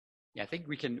Yeah, I think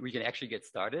we can actually get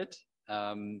started.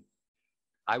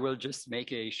 I will just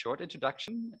make a short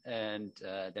introduction, and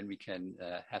then we can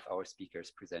have our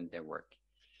speakers present their work.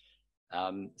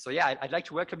 So yeah, I'd like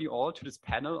to welcome you all to this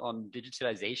panel on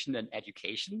digitalization and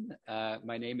education.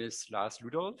 My name is Lars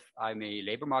Ludolph. I'm a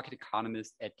labor market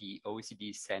economist at the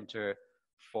OECD Center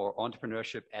for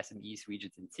Entrepreneurship, SMEs,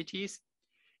 Regions and Cities.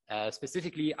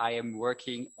 Specifically, I am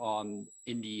working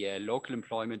in the Local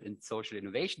Employment and Social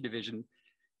Innovation Division,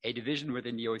 a division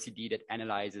within the OECD that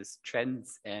analyzes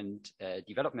trends and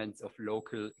developments of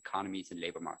local economies and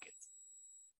labor markets.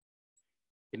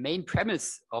 The main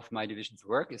premise of my division's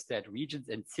work is that regions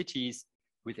and cities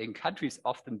within countries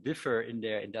often differ in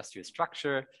their industrial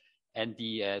structure, and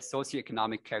the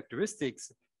socioeconomic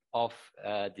characteristics of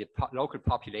the local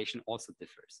population also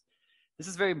differs. This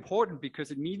is very important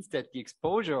because it means that the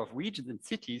exposure of regions and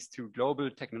cities to global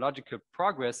technological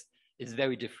progress is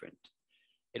very different.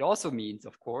 It also means,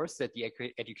 of course, that the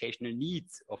educational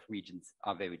needs of regions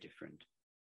are very different.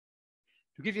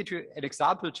 To give you an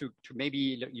example to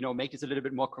maybe make this a little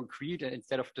bit more concrete,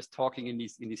 instead of just talking in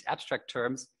these abstract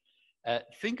terms,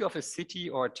 think of a city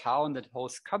or a town that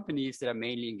hosts companies that are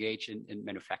mainly engaged in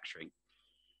manufacturing.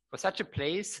 For such a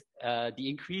place, the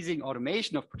increasing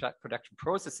automation of production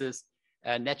processes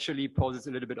naturally poses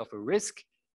a little bit of a risk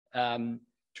to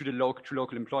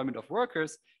local employment of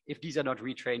workers if these are not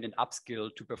retrained and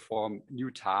upskilled to perform new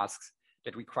tasks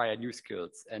that require new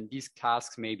skills. And these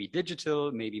tasks may be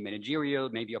digital, maybe managerial,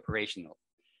 maybe operational.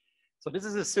 So this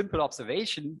is a simple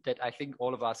observation that I think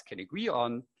all of us can agree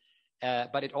on,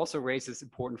 but it also raises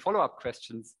important follow-up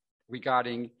questions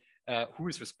regarding who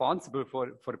is responsible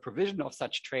for the provision of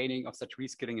such training, of such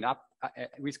reskilling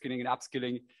and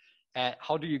upskilling.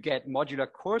 How do you get modular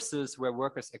courses where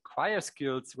workers acquire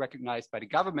skills recognized by the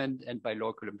government and by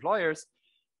local employers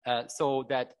so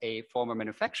that a former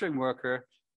manufacturing worker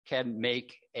can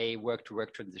make a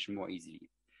work-to-work transition more easily?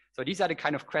 So these are the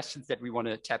kind of questions that we want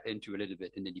to tap into a little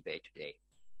bit in the debate today.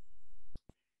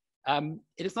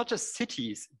 It is not just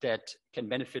cities that can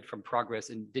benefit from progress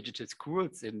in digital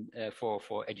schools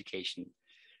for education.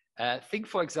 Think,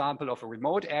 for example, of a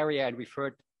remote area, and we've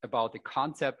heard about the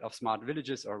concept of smart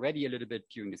villages already a little bit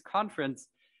during this conference.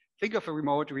 Think of a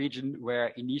remote region where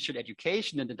initial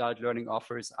education and adult learning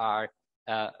offers are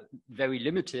very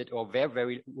limited, or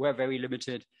were very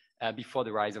limited before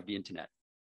the rise of the internet.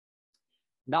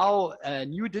 Now,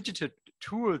 new digital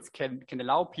tools can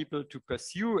allow people to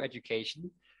pursue education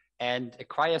and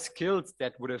acquire skills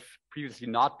that would have previously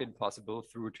not been possible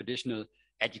through traditional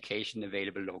education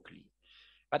available locally.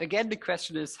 But again, the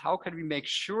question is, how can we make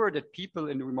sure that people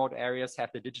in the remote areas have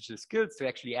the digital skills to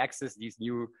actually access these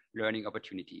new learning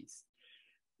opportunities?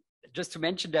 Just to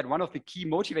mention that one of the key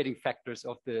motivating factors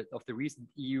of the recent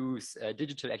EU's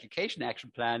Digital Education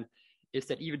Action Plan is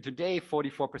that even today,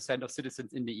 44% of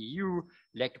citizens in the EU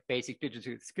lack basic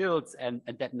digital skills, and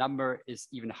that number is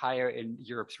even higher in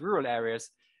Europe's rural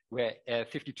areas, where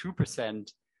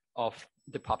 52% of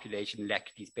the population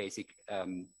lack these basic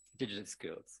digital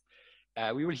skills.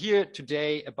 We will hear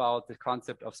today about the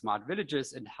concept of smart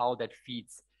villages and how that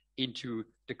feeds into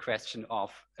the question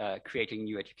of creating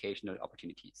new educational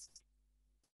opportunities.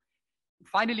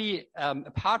 Finally,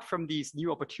 apart from these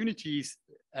new opportunities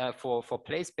for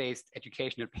place-based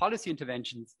educational policy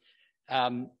interventions,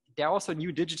 there are also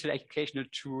new digital educational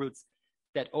tools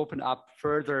that open up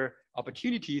further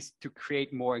opportunities to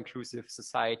create more inclusive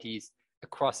societies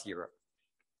across Europe.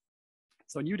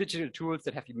 So new digital tools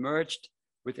that have emerged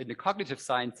within the cognitive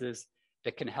sciences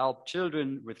that can help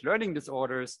children with learning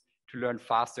disorders to learn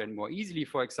faster and more easily,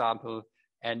 for example.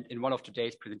 And in one of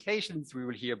today's presentations, we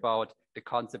will hear about the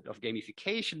concept of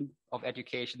gamification of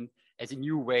education as a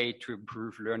new way to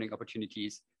improve learning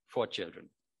opportunities for children.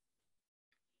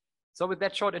 So with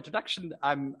that short introduction,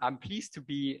 I'm pleased to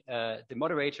be the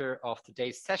moderator of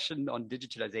today's session on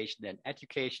digitalization and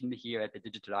education here at the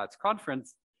Digital Arts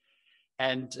Conference.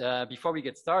 And before we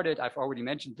get started, I've already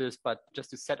mentioned this, but just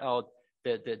to set out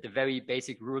the very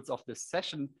basic rules of this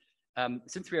session,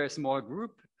 since we are a small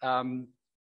group,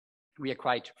 we are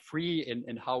quite free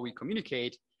in how we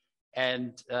communicate.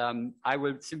 And I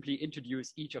will simply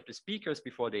introduce each of the speakers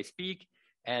before they speak.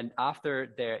 And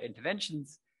after their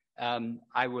interventions,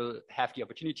 I will give the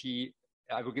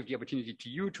opportunity to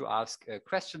you to ask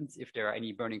questions if there are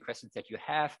any burning questions that you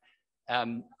have.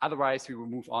 Otherwise, we will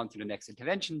move on to the next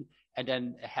intervention and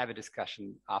then have a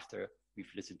discussion after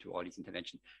we've listened to all these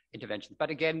interventions. But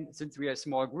again, since we are a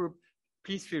small group,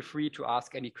 please feel free to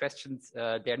ask any questions.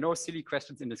 There are no silly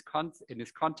questions in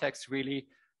this context, really.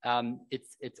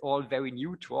 It's all very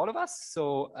new to all of us.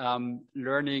 So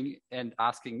learning and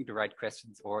asking the right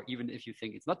questions, or even if you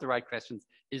think it's not the right questions,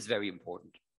 is very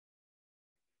important.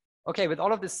 Okay, with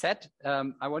all of this said,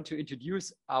 I want to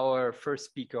introduce our first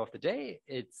speaker of the day.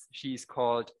 She's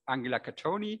called Angela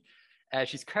Cattoni.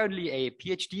 She's currently a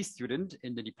PhD student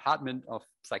in the Department of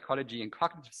Psychology and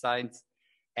Cognitive Science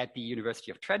at the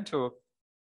University of Trento,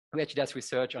 where she does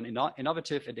research on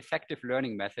innovative and effective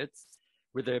learning methods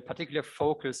with a particular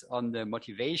focus on the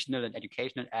motivational and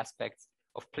educational aspects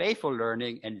of playful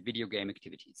learning and video game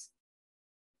activities.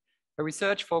 Her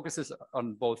research focuses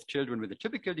on both children with a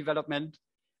typical development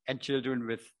and children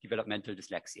with developmental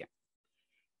dyslexia.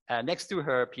 Next to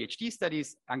her PhD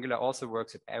studies, Angela also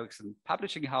works at Erickson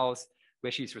Publishing House,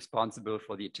 where she's responsible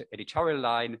for the editorial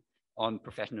line on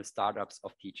professional startups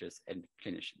of teachers and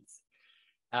clinicians.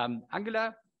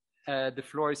 Angela, the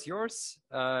floor is yours.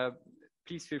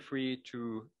 Please feel free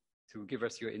to give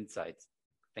us your insights.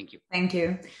 Thank you. Thank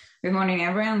you. Good morning,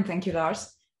 everyone. Thank you,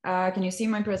 Lars. Can you see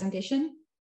my presentation?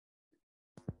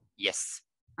 Yes.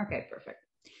 Okay, perfect.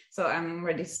 So I'm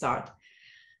ready to start.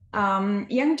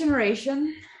 Young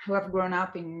generation who have grown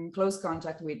up in close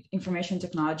contact with information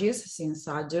technologies since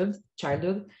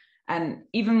childhood, and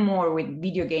even more with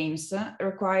video games,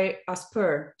 require a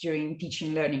spur during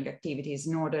teaching learning activities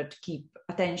in order to keep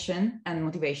attention and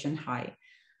motivation high.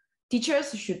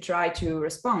 Teachers should try to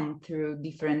respond through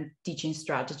different teaching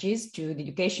strategies to the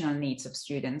educational needs of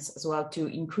students, as well to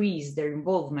increase their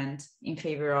involvement in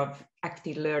favor of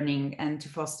active learning and to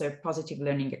foster positive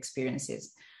learning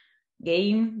experiences.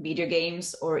 Video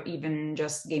games, or even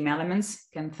just game elements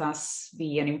can thus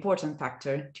be an important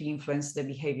factor to influence the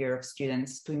behavior of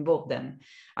students, to involve them,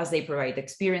 as they provide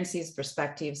experiences,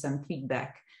 perspectives, and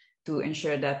feedback to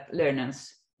ensure that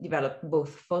learners develop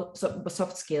both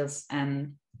soft skills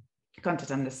and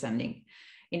content understanding.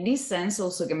 In this sense,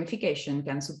 also gamification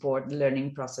can support the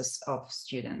learning process of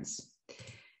students.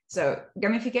 So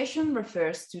gamification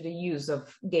refers to the use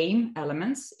of game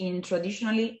elements in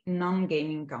traditionally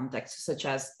non-gaming contexts, such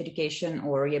as education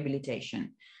or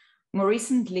rehabilitation. More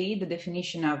recently, the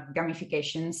definition of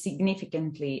gamification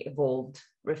significantly evolved,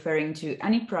 referring to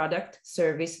any product,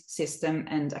 service, system,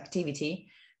 and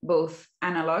activity, both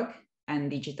analog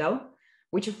and digital,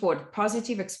 which afford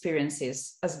positive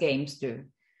experiences as games do.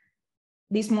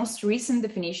 This most recent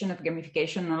definition of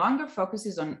gamification no longer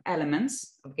focuses on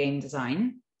elements of game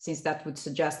design, since that would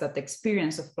suggest that the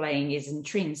experience of playing is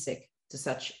intrinsic to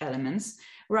such elements,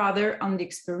 rather on the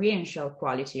experiential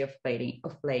quality of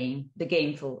playing, the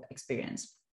gameful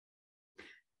experience.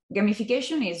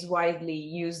 Gamification is widely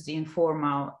used in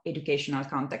formal educational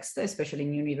contexts, especially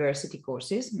in university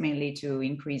courses, mainly to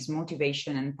increase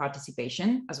motivation and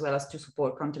participation, as well as to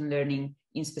support content learning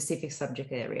in specific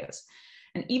subject areas.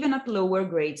 And even at lower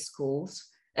grade school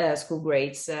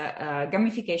grades,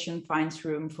 gamification finds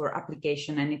room for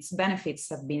application, and its benefits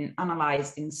have been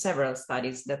analyzed in several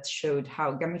studies that showed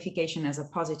how gamification has a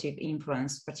positive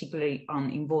influence, particularly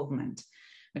on involvement,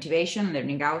 motivation,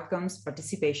 learning outcomes,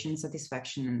 participation,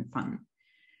 satisfaction, and fun.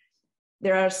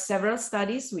 There are several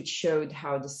studies which showed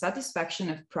how the satisfaction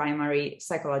of primary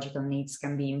psychological needs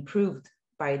can be improved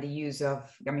by the use of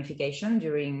gamification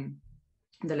during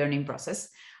the learning process.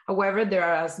 However, there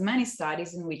are as many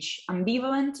studies in which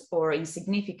ambivalent or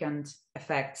insignificant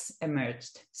effects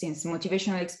emerged, since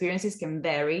motivational experiences can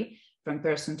vary from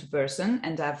person to person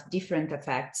and have different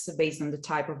effects based on the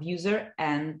type of user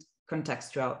and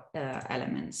contextual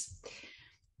elements.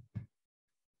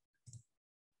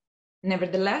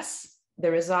 Nevertheless,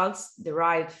 the results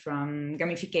derived from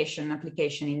gamification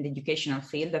application in the educational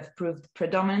field have proved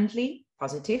predominantly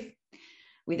positive,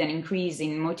 with an increase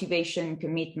in motivation,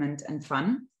 commitment, and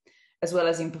fun, as well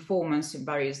as in performance in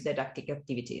various didactic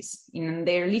activities. In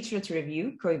their literature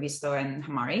review, Koivisto and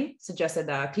Hamari suggested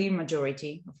a clear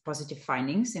majority of positive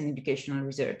findings in educational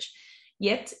research.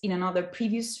 Yet, in another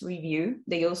previous review,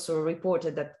 they also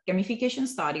reported that gamification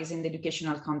studies in the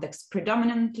educational context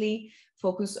predominantly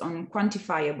focus on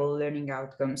quantifiable learning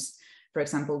outcomes, for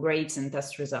example, grades and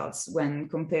test results, when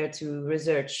compared to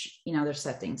research in other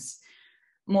settings,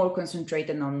 more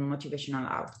concentrated on motivational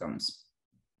outcomes.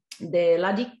 The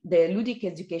ludic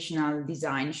educational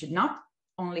design should not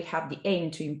only have the aim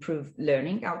to improve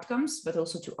learning outcomes, but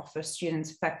also to offer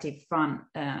students effective, fun,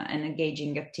 and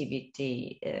engaging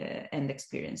activity and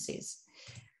experiences.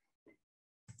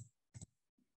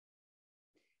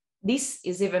 This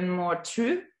is even more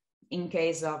true in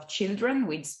case of children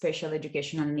with special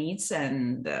educational needs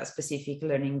and specific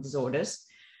learning disorders,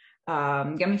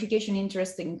 Gamification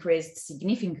interest increased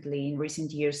significantly in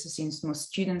recent years since most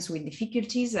students with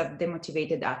difficulties have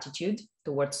demotivated attitude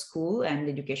towards school and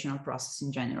the educational process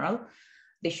in general.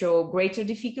 They show greater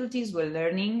difficulties when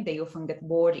learning. They often get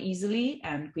bored easily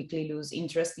and quickly lose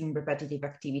interest in repetitive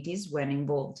activities when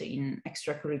involved in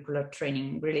extracurricular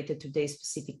training related to their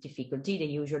specific difficulty. They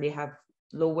usually have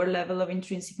lower level of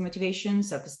intrinsic motivation,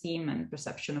 self-esteem, and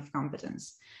perception of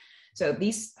competence. So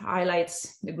this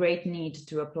highlights the great need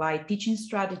to apply teaching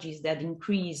strategies that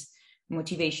increase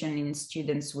motivation in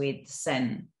students with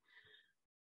SEN.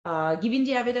 Given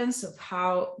the evidence of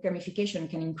how gamification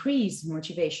can increase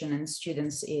motivation and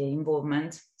students'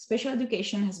 involvement, special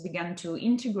education has begun to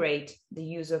integrate the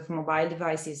use of mobile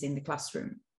devices in the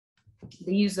classroom.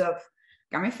 The use of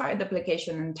gamified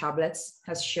application and tablets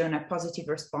has shown a positive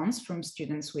response from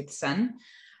students with SEN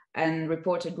and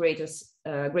reported greater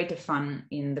fun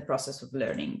in the process of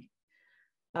learning.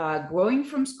 Growing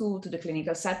from school to the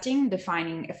clinical setting,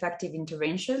 defining effective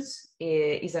interventions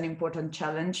is an important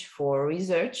challenge for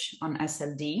research on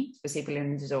SLD, specific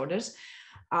learning disorders,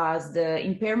 as the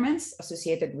impairments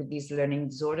associated with these learning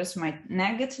disorders might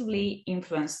negatively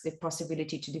influence the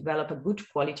possibility to develop a good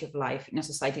quality of life in a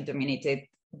society dominated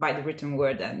by the written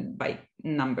word and by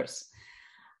numbers.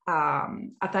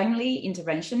 A timely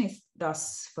intervention is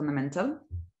thus fundamental.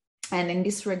 And in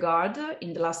this regard,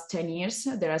 in the last 10 years,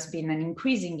 there has been an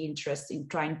increasing interest in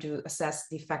trying to assess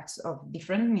the effects of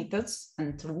different methods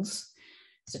and tools,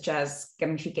 such as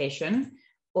gamification,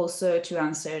 also to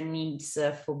answer needs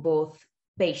for both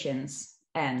patients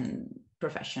and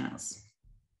professionals.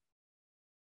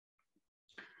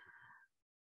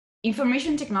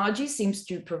 Information technology seems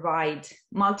to provide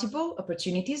multiple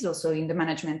opportunities also in the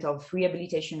management of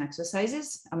rehabilitation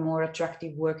exercises, a more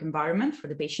attractive work environment for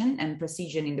the patient, and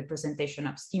precision in the presentation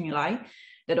of stimuli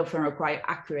that often require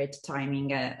accurate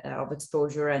timing of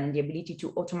exposure and the ability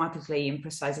to automatically and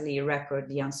precisely record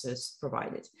the answers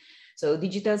provided. So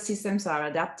digital systems are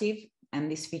adaptive,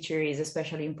 and this feature is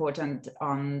especially important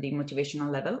on the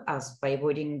motivational level, as by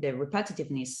avoiding the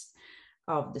repetitiveness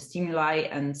of the stimuli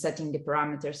and setting the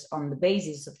parameters on the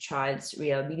basis of child's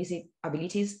real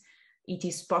abilities, it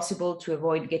is possible to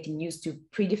avoid getting used to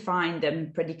predefined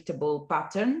and predictable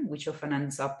pattern, which often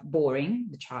ends up boring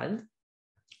the child.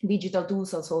 Digital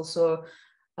tools also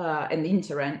and the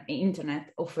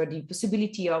internet offer the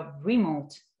possibility of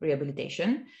remote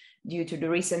rehabilitation. Due to the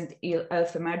recent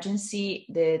health emergency,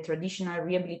 the traditional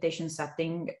rehabilitation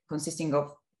setting consisting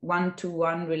of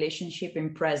one-to-one relationship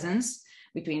in presence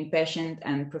between patient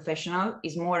and professional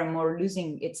is more and more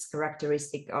losing its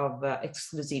characteristic of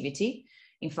exclusivity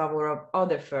in favor of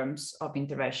other forms of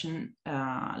intervention,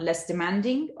 less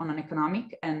demanding on an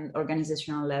economic and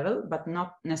organizational level, but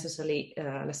not necessarily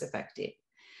less effective.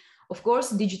 Of course,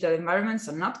 digital environments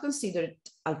are not considered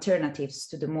alternatives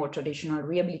to the more traditional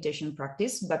rehabilitation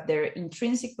practice, but their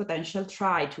intrinsic potential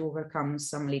try to overcome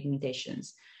some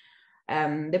limitations.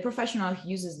 The professional who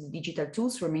uses the digital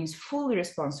tools remains fully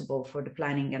responsible for the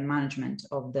planning and management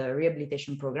of the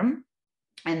rehabilitation program.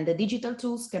 And the digital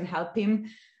tools can help him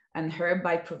and her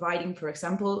by providing, for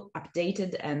example,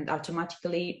 updated and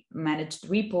automatically managed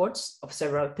reports of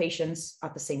several patients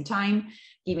at the same time,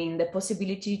 giving the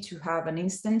possibility to have an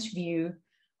instant view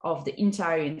of the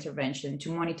entire intervention,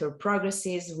 to monitor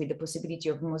progresses with the possibility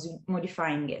of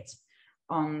modifying it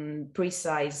on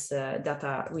precise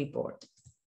data report.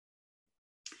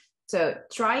 So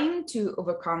trying to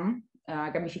overcome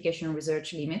gamification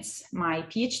research limits, my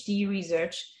PhD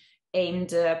research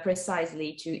aimed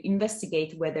precisely to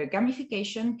investigate whether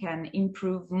gamification can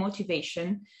improve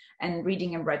motivation and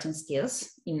reading and writing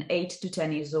skills in 8 to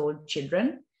 10 years old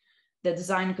children. The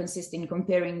design consists in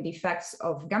comparing the effects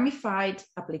of gamified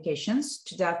applications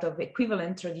to that of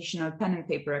equivalent traditional pen and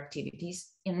paper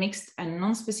activities in mixed and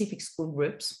non-specific school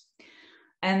groups.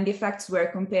 And the effects were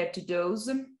compared to those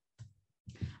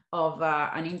of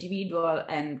an individual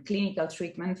and clinical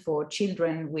treatment for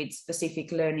children with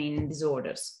specific learning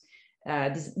disorders,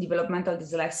 developmental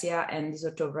dyslexia and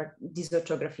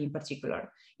dysorthography in particular,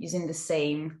 using the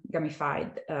same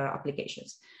gamified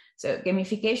applications. So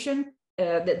gamification,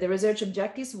 the research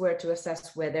objectives were to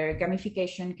assess whether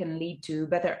gamification can lead to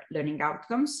better learning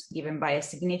outcomes given by a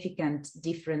significant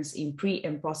difference in pre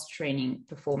and post-training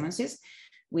performances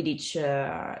with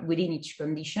within each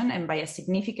condition, and by a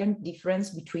significant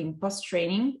difference between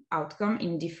post-training outcome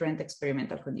in different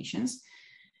experimental conditions,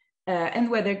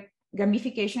 and whether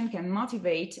gamification can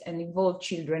motivate and involve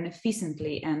children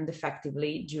efficiently and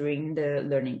effectively during the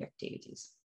learning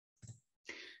activities.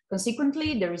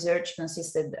 Consequently, the research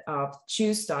consisted of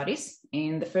 2 studies.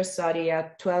 In the first study,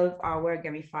 a 12-hour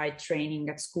gamified training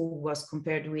at school was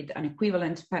compared with an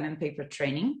equivalent pen and paper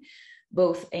training,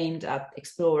 both aimed at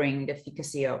exploring the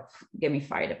efficacy of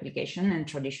gamified application and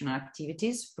traditional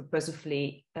activities,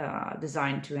 purposefully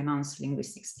designed to enhance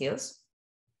linguistic skills.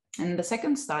 And the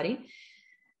second study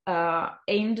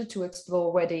aimed to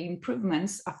explore whether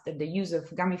improvements after the use of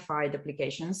gamified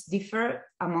applications differ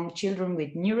among children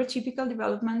with neurotypical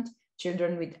development,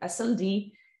 children with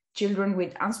SLD, children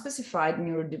with unspecified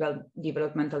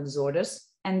neurodevelopmental disorders,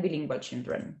 and bilingual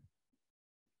children.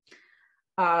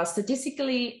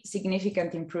 Statistically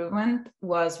significant improvement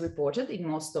was reported in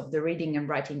most of the reading and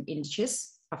writing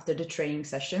indices after the training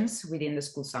sessions within the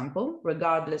school sample,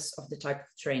 regardless of the type of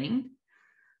training.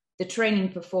 The training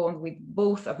performed with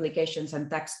both applications and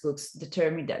textbooks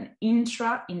determined an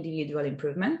intra-individual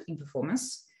improvement in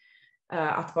performance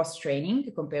at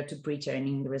post-training compared to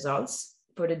pre-training results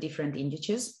for the different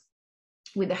indices,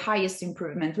 with the highest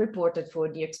improvement reported for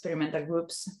the experimental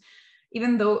groups,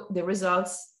 even though the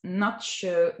results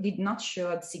did not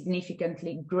show a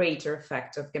significantly greater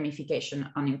effect of gamification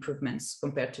on improvements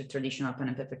compared to traditional pen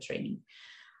and paper training.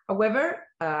 However,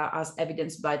 as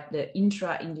evidenced by the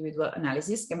intra-individual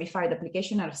analysis, gamified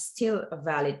applications are still a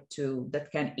valid tool that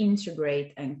can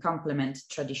integrate and complement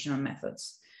traditional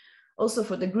methods. Also,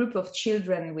 for the group of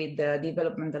children with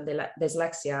developmental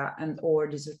dyslexia and/or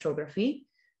dysorthography,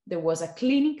 there was a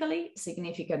clinically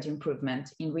significant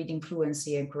improvement in reading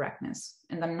fluency and correctness,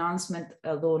 and an enhancement,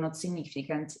 although not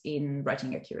significant, in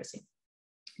writing accuracy.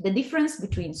 The difference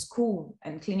between school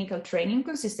and clinical training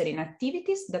consisted in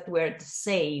activities that were the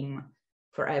same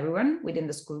for everyone within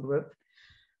the school group,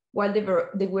 while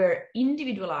they were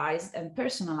individualized and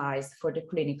personalized for the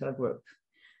clinical group.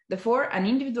 Therefore, an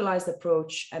individualized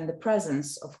approach and the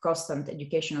presence of constant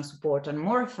educational support are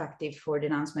more effective for the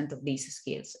enhancement of these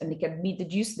skills. And it can be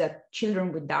deduced that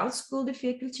children without school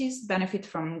difficulties benefit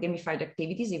from gamified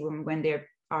activities even when they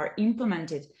are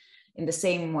implemented in the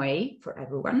same way for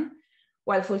everyone.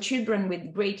 While for children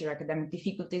with greater academic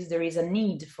difficulties, there is a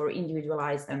need for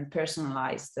individualized and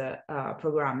personalized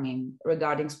programming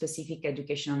regarding specific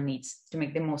educational needs to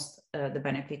make the most the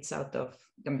benefits out of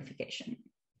gamification.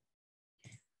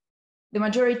 The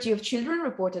majority of children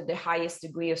reported the highest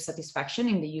degree of satisfaction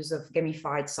in the use of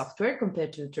gamified software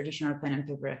compared to traditional pen and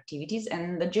paper activities,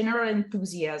 and the general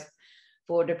enthusiasm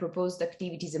for the proposed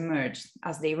activities emerged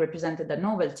as they represented a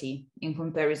novelty in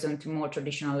comparison to more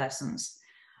traditional lessons.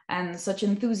 And such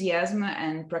enthusiasm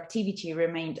and proactivity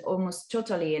remained almost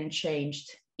totally unchanged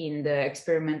in the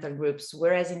experimental groups,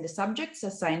 whereas in the subjects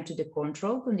assigned to the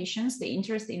control conditions, the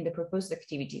interest in the proposed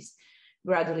activities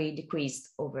gradually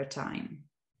decreased over time.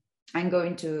 I'm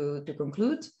going to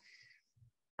conclude.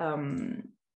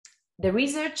 The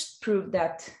research proved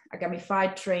that a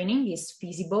gamified training is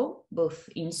feasible both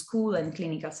in school and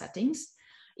clinical settings,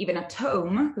 even at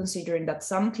home, considering that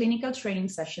some clinical training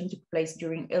sessions took place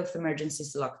during health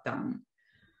emergencies lockdown.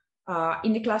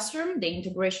 In the classroom, the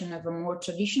integration of a more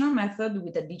traditional method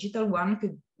with a digital one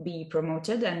could be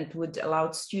promoted, and it would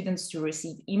allow students to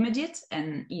receive immediate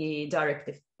and direct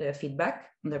feedback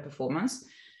on their performance,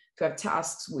 to have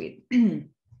tasks with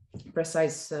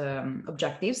precise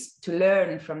objectives, to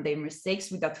learn from their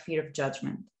mistakes without fear of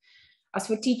judgment. As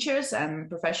for teachers and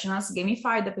professionals,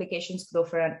 gamified applications could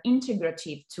offer an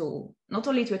integrative tool, not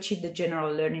only to achieve the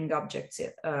general learning objects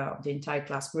of the entire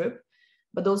class group,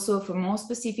 but also for more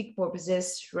specific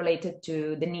purposes related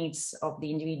to the needs of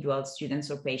the individual students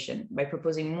or patient, by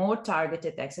proposing more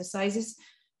targeted exercises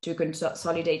to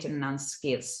consolidate and enhance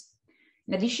skills.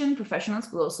 In addition,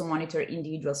 professionals will also monitor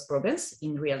individuals' progress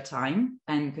in real time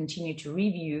and continue to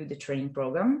review the training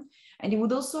program. And it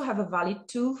would also have a valid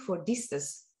tool for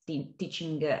distance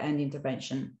teaching and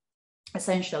intervention,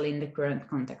 essential in the current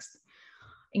context.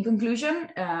 In conclusion,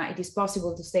 it is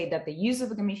possible to state that the use of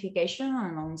gamification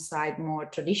alongside more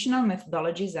traditional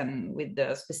methodologies and with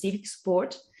the specific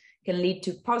support can lead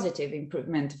to positive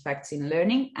improvement effects in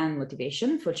learning and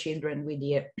motivation for children with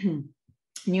the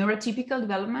neurotypical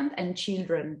development and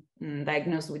children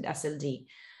diagnosed with SLD.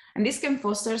 And this can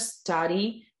foster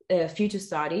future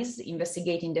studies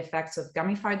investigating the effects of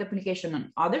gamified application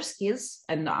on other skills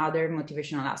and other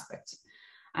motivational aspects.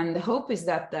 And the hope is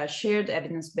that the shared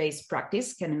evidence-based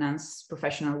practice can enhance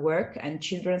professional work and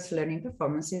children's learning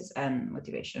performances and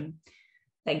motivation.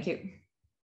 Thank you.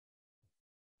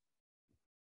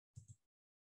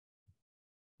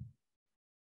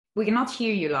 We cannot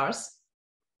hear you, Lars.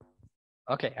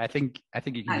 Okay, I think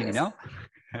you can hear me now.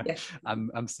 Yes.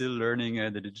 I'm still learning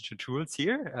the digital tools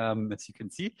here, as you can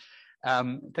see.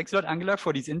 Thanks a lot, Angela,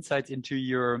 for these insights into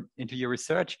your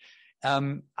research.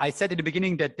 I said in the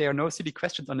beginning that there are no silly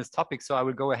questions on this topic, so I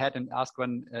will go ahead and ask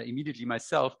one immediately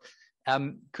myself.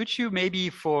 Could you maybe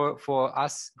for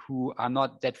us who are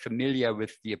not that familiar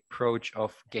with the approach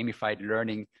of gamified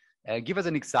learning, give us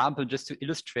an example just to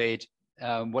illustrate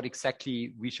what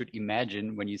exactly we should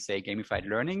imagine when you say gamified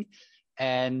learning,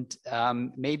 and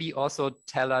maybe also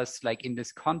tell us, like in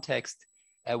this context,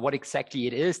 what exactly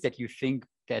it is that you think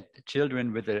that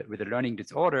children with a learning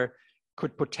disorder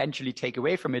could potentially take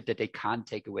away from it that they can't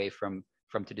take away from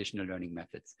traditional learning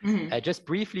methods. Just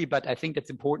briefly, but I think that's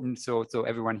important so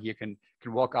everyone here can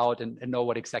walk out and know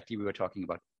what exactly we were talking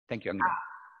about. Thank you, Angela.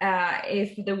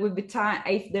 If there would be time,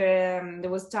 if there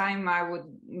was time, I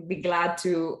would be glad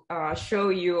to show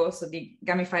you also the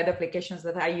gamified applications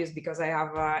that I use because I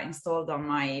have installed on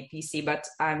my PC, but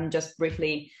I'm just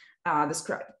briefly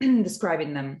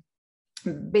describing them.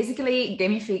 Basically,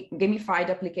 gamified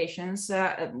applications,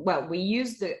 well, we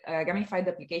use the gamified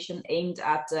application aimed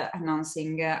at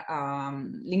enhancing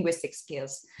linguistic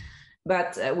skills.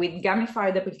 But with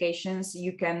gamified applications,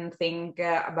 you can think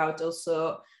about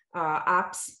also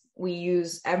apps we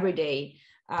use every day.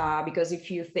 Because if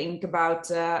you think about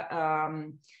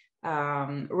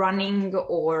running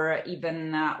or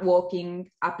even walking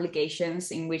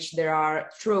applications in which there are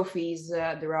trophies,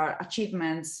 there are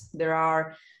achievements, there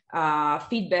are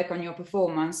feedback on your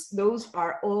performance, those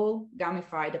are all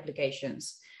gamified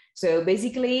applications. So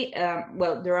basically,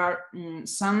 well, there are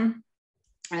some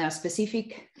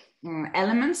specific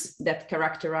elements that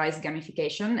characterize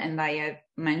gamification, and I have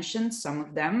mentioned some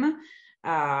of them.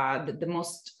 The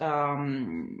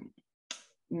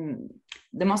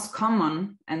most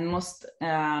common and most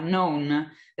known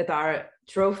that are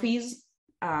trophies,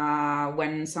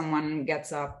 when someone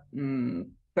gets a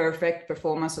perfect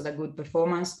performance or a good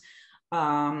performance,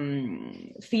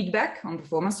 feedback on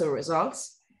performance or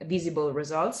results, visible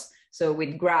results. So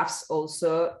with graphs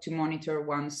also to monitor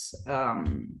one's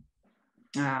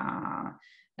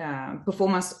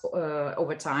performance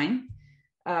over time.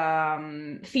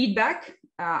 Feedback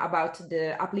about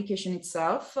the application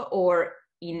itself, or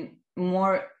in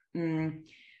more,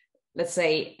 let's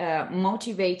say,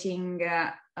 motivating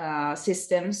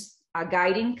systems, a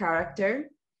guiding character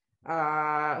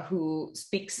who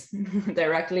speaks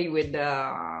directly with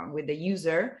the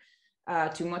user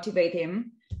to motivate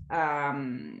him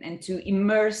and to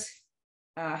immerse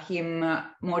him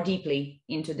more deeply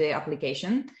into the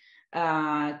application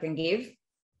can give.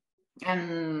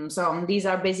 And so these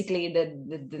are basically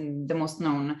the most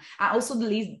known. Also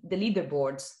the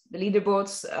leaderboards. The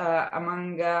leaderboards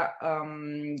among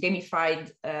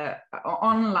gamified,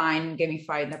 online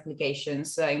gamified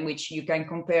applications in which you can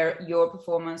compare your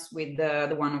performance with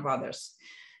the one of others.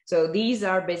 So these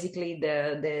are basically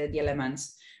the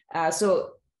elements.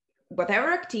 So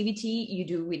whatever activity you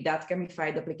do with that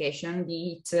gamified application,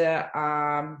 be it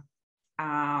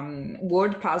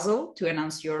word puzzle to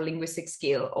enhance your linguistic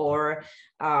skill, or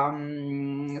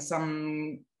some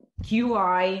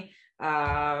QI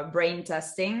brain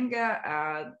testing,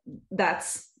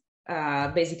 that's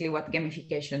basically what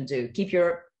gamification do. Keep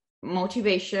your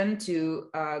motivation to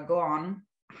go on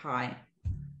high.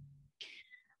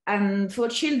 And for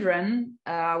children,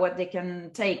 what they can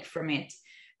take from it,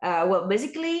 well,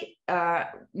 basically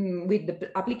with the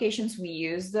applications we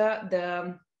use,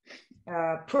 the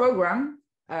program,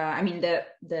 I mean the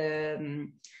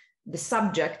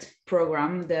subject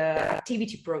program, the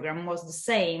activity program was the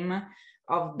same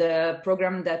of the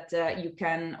program that you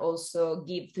can also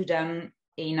give to them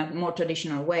in a more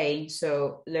traditional way.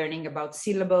 So learning about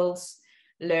syllables,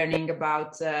 learning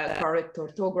about correct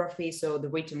orthography, so the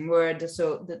written word.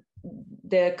 So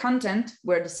the content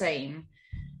were the same.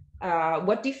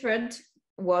 What differed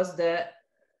was the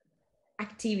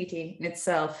activity in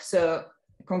itself. So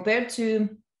compared to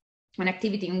an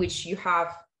activity in which you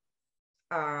have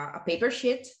a paper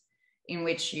sheet in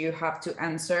which you have to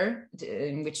answer,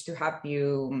 in which to have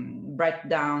you write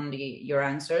down your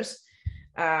answers,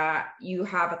 you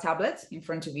have a tablet in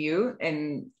front of you,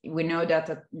 and we know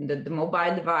that the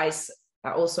mobile device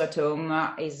also at home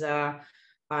is an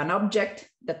object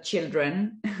that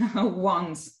children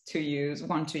want to use,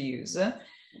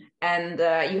 and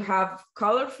you have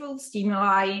colorful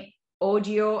stimuli,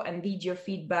 audio and video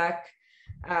feedback.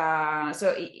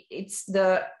 So it's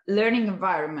the learning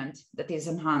environment that is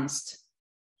enhanced,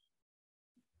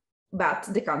 but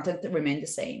the content remains the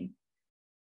same.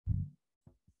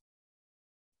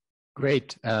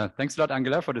 Great. Thanks a lot,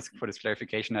 Angela, for this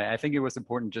clarification. I think it was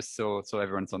important just so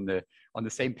everyone's on the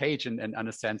same page and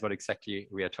understands what exactly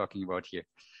we are talking about here.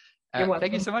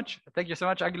 Thank you so much. Thank you so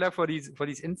much, Angela, for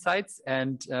these insights.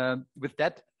 And with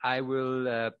that, I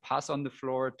will pass on the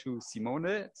floor to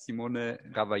Simone. Simone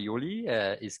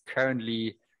Ravaioli is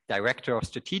currently Director of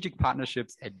Strategic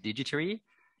Partnerships at Editore,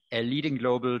 a leading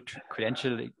global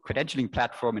credentialing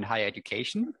platform in higher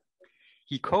education.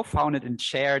 He co-founded and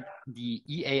chaired the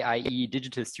EAIE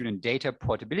Digital Student Data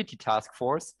Portability Task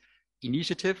Force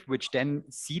initiative, which then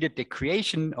seeded the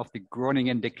creation of the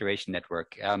Groningen Declaration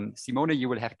Network. Simone, you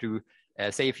will have to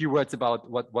say a few words about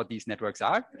what these networks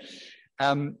are.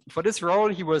 For this role,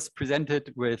 he was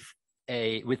presented with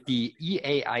the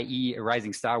EAIE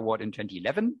Rising Star Award in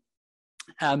 2011.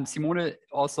 Simone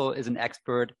also is an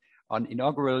expert on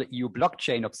inaugural EU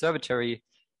blockchain observatory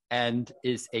and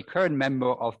is a current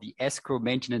member of the escrow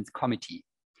maintenance committee.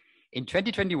 In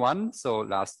 2021, so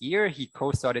last year, he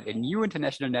co-started a new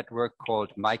international network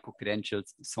called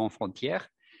Micro-Credentials Sans Frontières,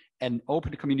 an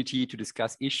open community to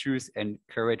discuss issues and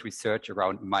curate research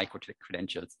around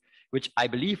micro-credentials, which I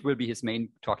believe will be his main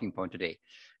talking point today.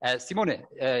 Simone,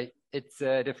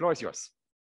 the floor is yours.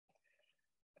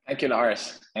 Thank you,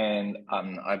 Lars. And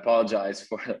I apologize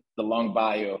for the long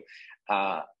bio.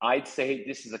 I'd say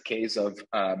this is a case of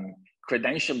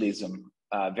credentialism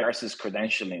versus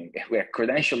credentialing, where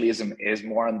credentialism is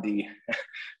more on the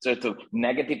sort of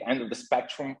negative end of the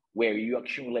spectrum, where you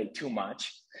accumulate too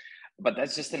much. But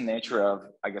that's just the nature of,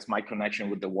 I guess, my connection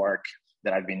with the work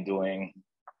that I've been doing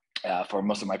for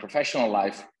most of my professional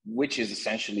life, which is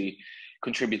essentially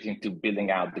contributing to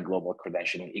building out the global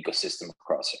credentialing ecosystem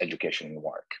across education and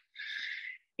work.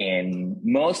 And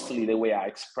mostly the way I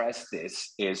express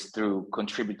this is through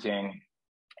contributing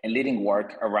and leading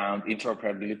work around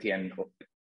interoperability and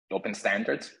open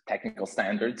standards, technical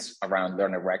standards around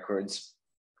learner records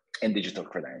and digital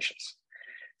credentials.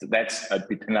 So that's a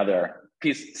bit another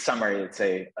piece summary, let's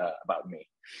say, about me.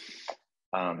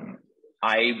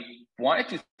 I wanted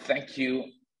to thank you,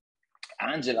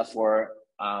 Angela, for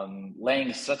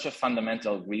laying such a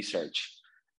fundamental research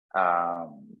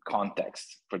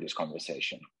context for this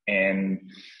conversation. And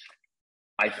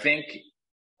I think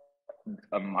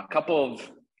a couple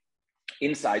of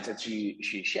insights that she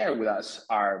shared with us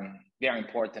are very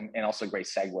important and also a great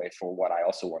segue for what I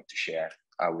also want to share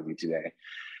with you today,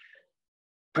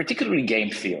 particularly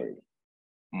game theory.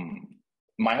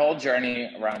 My whole journey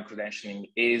around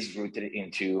credentialing is rooted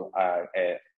into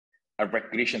a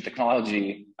recognition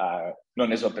technology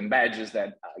known as open badges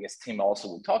that I guess Tim also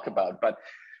will talk about, but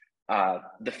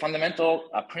the fundamental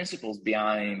principles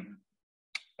behind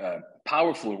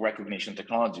powerful recognition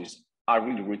technologies are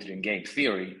really rooted in game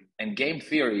theory. And game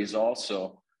theory is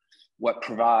also what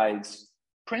provides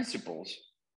principles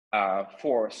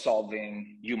for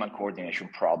solving human coordination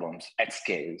problems at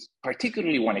scales,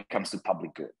 particularly when it comes to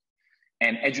public good.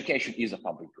 And education is a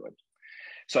public good.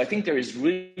 So I think there is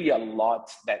really a lot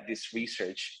that this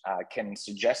research can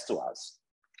suggest to us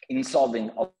in solving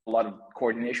a lot of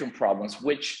coordination problems,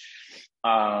 which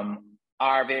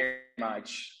are very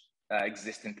much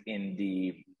existent in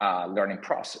the learning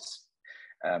process.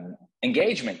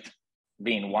 Engagement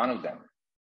being one of them.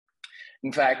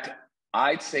 In fact,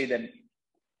 I'd say that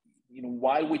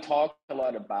while we talk a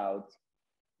lot about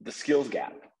the skills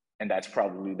gap, and that's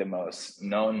probably the most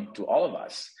known to all of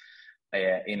us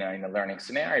in a learning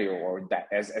scenario, or that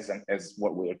as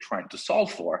what we're trying to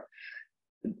solve for,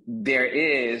 there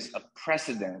is a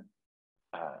precedent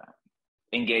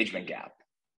engagement gap.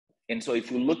 And so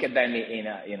if you look at them in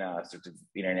a sort of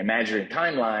an imaginary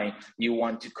timeline, you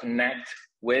want to connect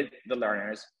with the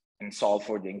learners and solve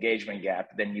for the engagement gap.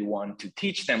 Then you want to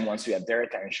teach them once you have their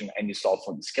attention, and you solve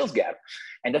for the skills gap.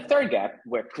 And the third gap,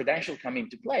 where credentials come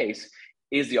into place,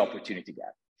 is the opportunity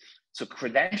gap. So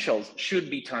credentials should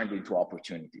be turned into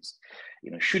opportunities.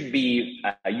 Should be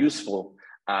useful.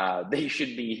 They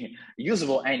should be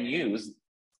usable and used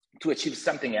to achieve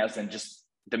something else than just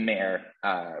the mere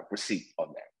receipt of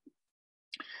them.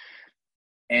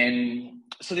 And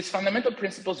so these fundamental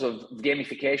principles of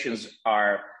gamifications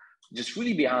are just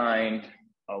really behind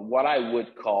what I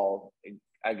would call,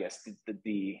 I guess,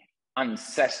 the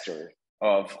ancestor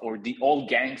of, or the old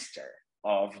gangster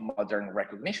of modern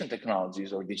recognition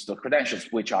technologies or digital credentials,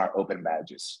 which are open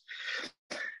badges.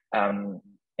 And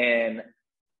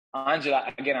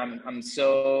Angela, again, I'm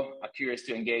so curious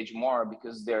to engage more,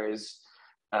 because there is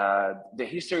the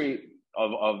history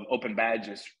of open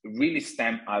badges really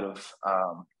stem out of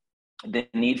the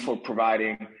need for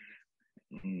providing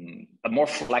a more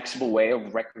flexible way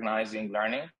of recognizing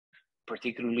learning,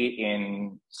 particularly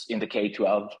in the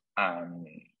K-12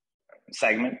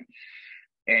 segment.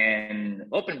 And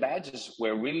open badges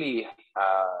were really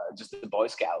just the Boy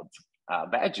Scout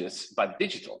badges, but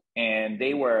digital. And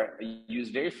they were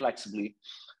used very flexibly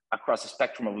across a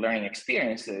spectrum of learning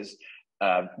experiences,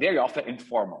 very often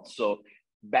informal. So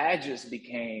badges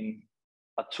became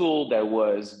a tool that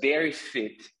was very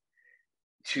fit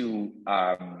to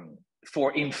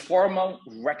for informal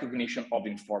recognition of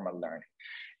informal learning.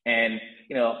 And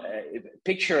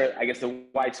picture, I guess, the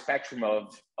wide spectrum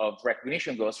of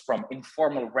recognition goes from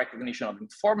informal recognition of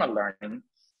informal learning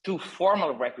to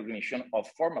formal recognition of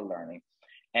formal learning.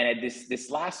 And this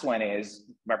last one is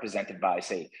represented by,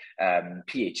 say,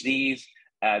 PhDs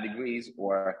degrees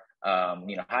or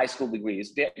high school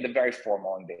degrees. They're very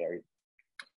formal and very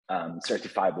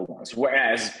certifiable ones.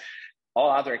 Whereas all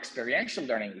other experiential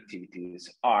learning activities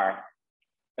are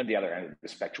at the other end of the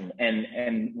spectrum.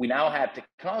 And we now have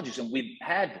technologies, and we've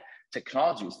had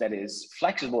technologies that is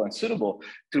flexible and suitable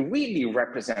to really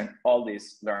represent all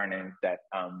this learning that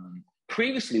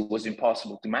previously was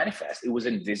impossible to manifest. It was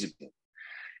invisible.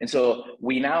 And so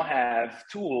we now have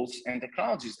tools and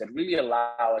technologies that really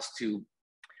allow us to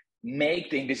make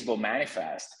the invisible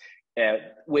manifest,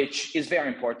 which is very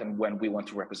important when we want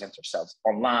to represent ourselves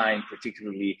online,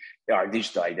 particularly our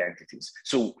digital identities.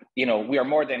 So, we are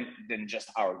more than just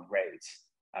our grades,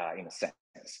 in a sense.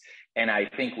 And I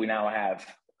think we now have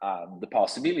the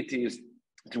possibilities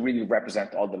to really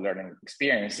represent all the learning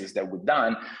experiences that we've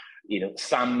done.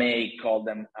 Some may call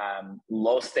them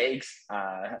low stakes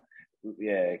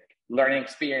learning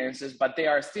experiences, but they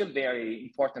are still very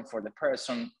important for the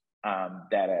person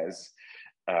that has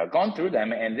gone through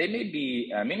them, and they may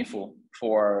be meaningful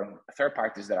for third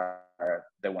parties that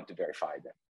want to verify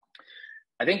them.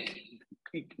 I think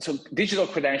so. Digital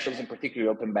credentials, in particular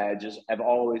open badges, have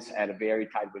always had a very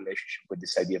tight relationship with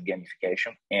this idea of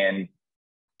gamification,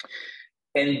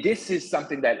 and this is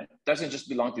something that doesn't just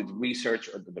belong to the research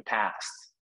or the past.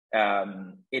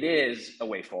 It is a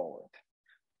way forward.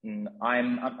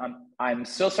 I'm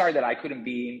so sorry that I couldn't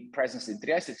be present in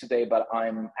Trieste today, but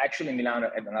I'm actually in Milano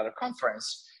at another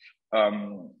conference,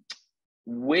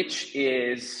 which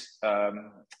is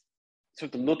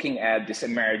sort of looking at this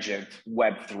emergent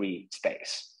Web3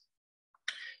 space.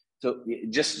 So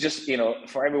just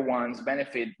for everyone's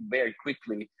benefit, very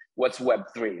quickly, what's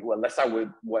Web3? Well, let's start with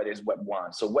what is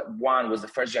Web1. So Web1 was the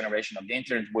first generation of the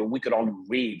internet where we could only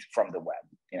read from the web.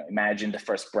 Imagine the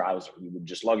first browser. You would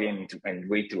just log in and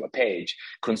read through a page,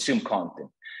 consume content.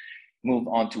 Move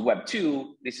on to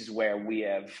Web2. This is where we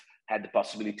have had the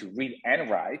possibility to read and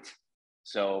write.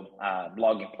 So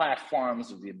blogging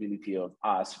platforms, with the ability of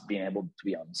us being able to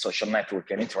be on social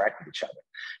network and interact with each other.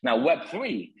 Now,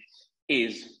 Web3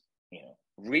 is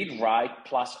read, write,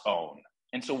 plus own.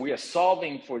 And so we are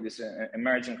solving for this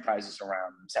emerging crisis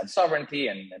around self-sovereignty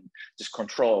and just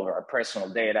control over our personal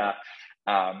data.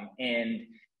 And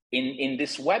in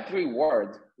this Web3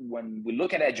 world, when we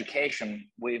look at education,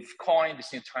 we've coined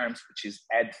this new terms, which is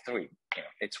Ed3.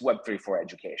 It's Web3 for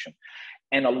education.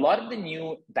 And a lot of the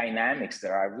new dynamics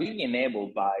that are really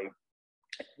enabled by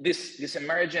this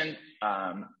emergent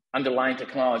underlying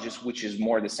technologies, which is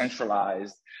more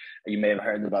decentralized. You may have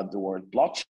heard about the word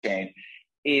blockchain.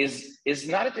 Is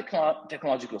not a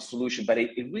technological solution, but it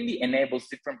really enables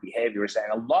different behaviors,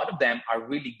 and a lot of them are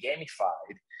really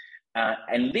gamified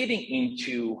and leading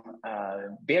into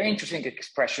very interesting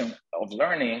expression of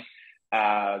learning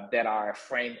that are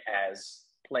framed as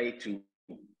play to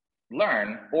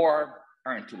learn or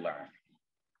earn to learn.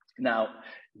 Now,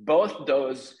 both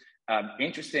those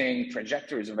interesting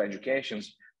trajectories of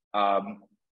educations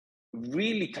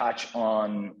really touch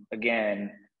on,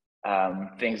 again,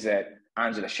 things that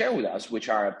Angela shared with us, which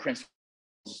are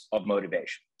principles of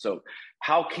motivation. So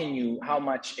how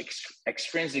much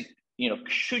extrinsic,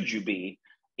 should you be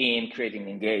in creating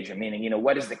engagement? Meaning,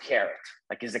 what is the carrot?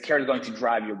 Like, is the carrot going to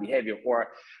drive your behavior,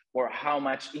 or how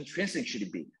much intrinsic should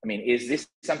it be? Is this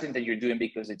something that you're doing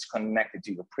because it's connected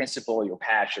to your principle, your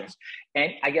passions?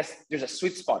 And I guess there's a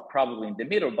sweet spot probably in the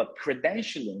middle, but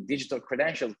credentialing, digital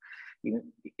credentials,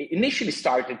 initially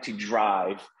started to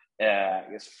drive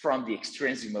from the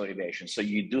extrinsic motivation. So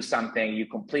you do something, you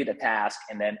complete a task,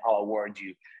 and then I'll award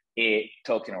you a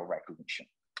token of recognition.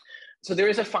 So there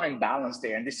is a fine balance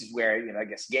there, and this is where I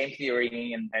guess game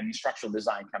theory and instructional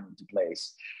design come into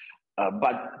place.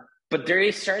 But there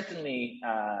is certainly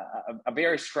a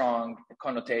very strong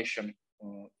connotation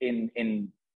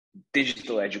in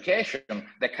digital education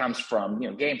that comes from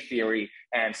game theory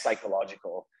and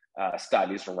psychological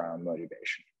studies around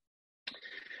motivation.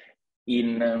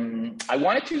 I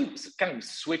wanted to kind of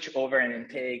switch over and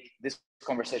take this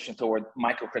conversation toward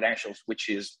micro-credentials, which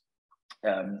is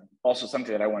also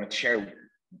something that I wanted to share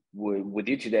with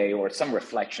you today, or some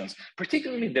reflections,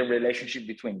 particularly the relationship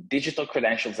between digital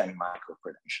credentials and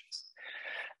micro-credentials.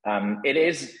 It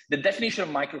is, the definition of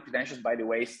micro-credentials, by the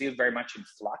way, is still very much in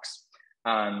flux.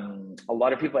 A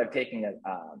lot of people have taken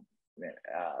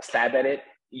a stab at it,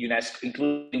 UNESCO,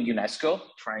 including UNESCO,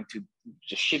 trying to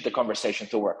just shift the conversation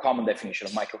toward a common definition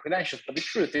of micro-credentials. But the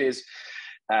truth is,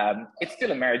 it's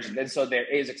still emergent. And so there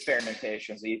is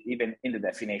experimentations even in the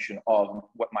definition of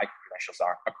what micro-credentials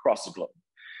are across the globe.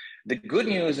 The good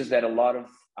news is that a lot of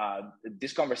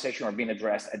this conversation are being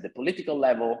addressed at the political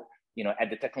level, you know, at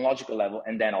the technological level,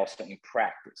 and then also in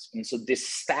practice. And so this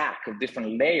stack of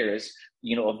different layers,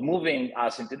 you know, of moving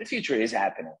us into the future is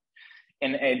happening.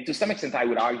 And to some extent, I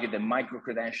would argue that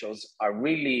micro-credentials are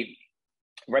really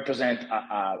represent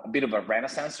a bit of a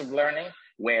renaissance of learning,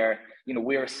 where, you know,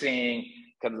 we're seeing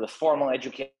kind of the formal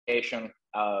education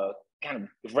kind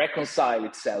of reconcile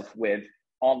itself with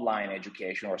online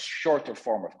education or shorter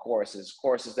form of courses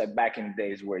that back in the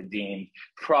days were deemed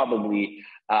probably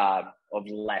of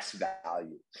less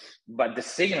value. But the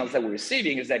signals that we're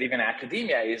receiving is that even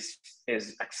academia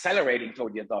is accelerating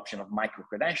toward the adoption of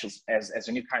micro-credentials as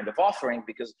a new kind of offering,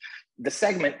 because the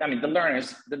segment, I mean, the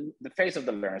learners, the face of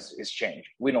the learners is changing.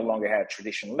 We no longer have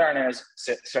traditional learners,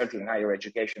 certainly in higher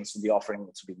education, so the offering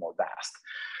needs to be more vast.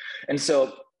 And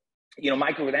so, you know,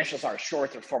 micro-credentials are a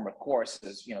shorter form of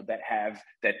courses, you know,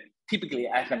 that typically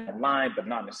happen online, but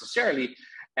not necessarily,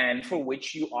 and for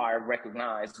which you are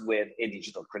recognized with a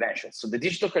digital credential. So the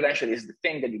digital credential is the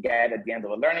thing that you get at the end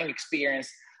of a learning experience.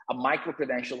 A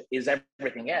micro-credential is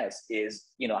everything else, is,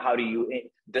 you know, how do you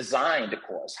design the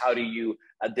course? How do you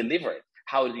deliver it?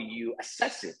 How do you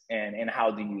assess it? And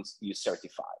how do you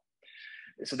certify?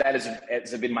 So that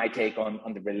is a bit my take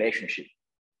on the relationship.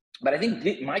 But I think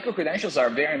the micro-credentials are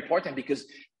very important because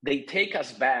they take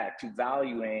us back to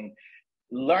valuing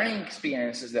learning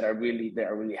experiences that are really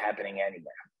happening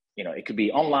anywhere. You know, it could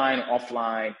be online,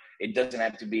 offline. It doesn't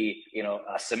have to be, you know,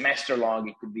 a semester long.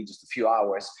 It could be just a few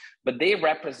hours. But they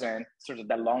represent sort of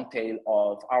the long tail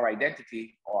of our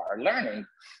identity or our learning,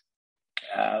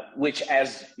 which,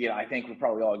 as you know, I think we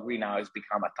probably all agree now, has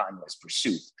become a timeless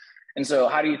pursuit. And so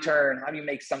how do you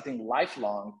make something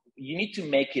lifelong? You need to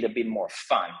make it a bit more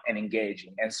fun and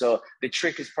engaging. And so the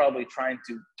trick is probably trying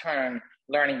to turn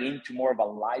learning into more of a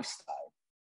lifestyle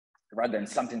rather than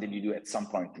something that you do at some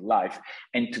point in life.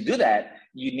 And to do that,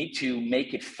 you need to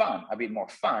make it fun, a bit more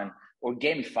fun, or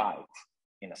gamify it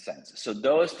in a sense. So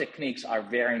those techniques are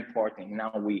very important.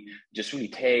 Now we just really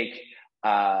take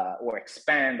or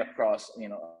expand across, you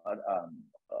know,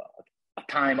 a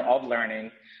time of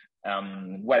learning,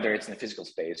 whether it's in the physical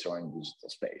space or in the digital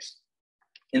space.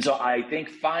 And so I think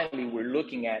finally we're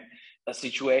looking at a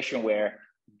situation where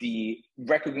the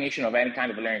recognition of any kind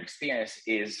of a learning experience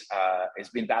is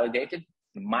being validated.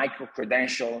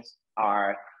 Micro-credentials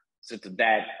are sort of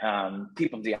that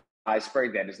tip of the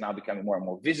iceberg that is now becoming more and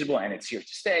more visible, and it's here to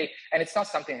stay. And it's not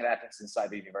something that happens inside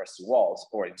the university walls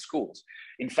or in schools.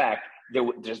 In fact,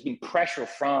 there's been pressure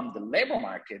from the labor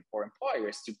market or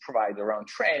employers to provide their own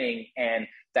training, and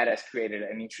that has created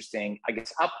an interesting, I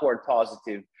guess, upward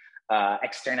positive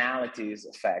externalities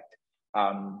effect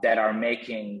that are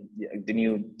making the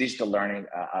new digital learning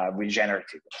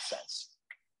regenerative in a sense,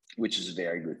 which is a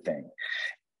very good thing.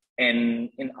 And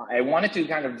I wanted to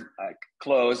kind of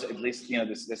close, at least, you know,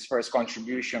 this first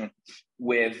contribution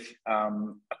with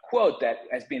a quote that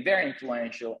has been very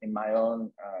influential in my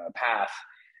own path,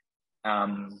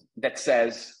 that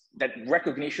says that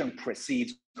recognition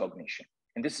precedes cognition.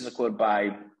 And this is a quote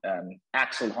by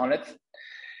Axel Honneth,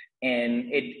 and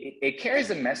it carries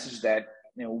a message that,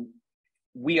 you know,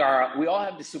 we all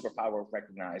have the superpower of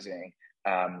recognizing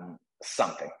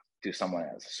something to someone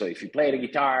else. So if you play the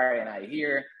guitar and I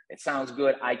hear it sounds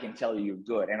good, I can tell you you're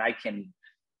good, and I can,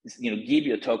 you know, give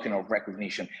you a token of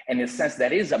recognition. And in a sense,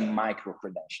 that is a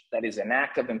micro-credential. That is an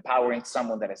act of empowering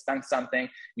someone that has done something.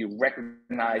 You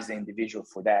recognize the individual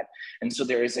for that. And so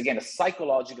there is, again, a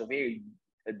psychological, very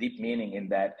deep meaning in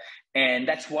that. And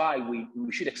that's why we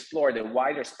should explore the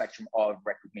wider spectrum of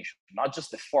recognition, not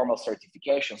just the formal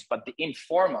certifications, but the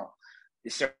informal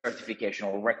certification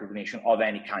or recognition of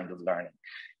any kind of learning.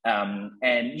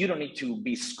 And you don't need to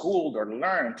be schooled or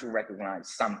learn to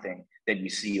recognize something that you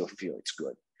see or feel it's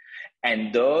good.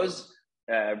 And those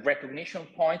recognition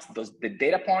points, the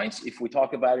data points, if we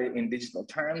talk about it in digital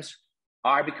terms,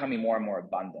 are becoming more and more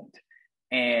abundant.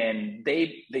 And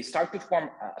they start to form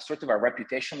a sort of a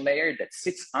reputation layer that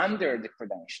sits under the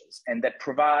credentials and that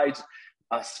provides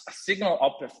a signal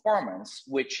of performance,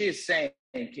 which is saying,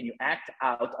 can you act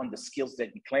out on the skills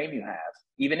that you claim you have,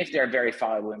 even if they're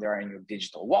verifiable and they're in your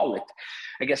digital wallet?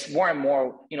 I guess more and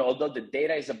more, although the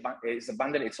data is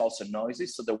abundant, it's also noisy.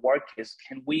 So the work is,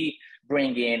 can we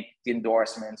bring in the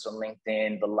endorsements on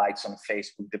LinkedIn, the likes on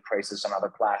Facebook, the praises on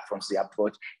other platforms, the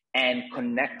upvotes, and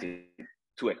connect it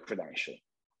to a credential?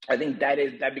 I think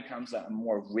that becomes a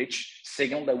more rich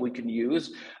signal that we can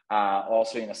use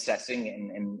also in assessing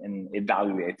and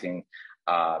evaluating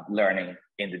learning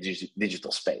in the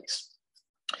digital space.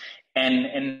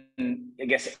 And I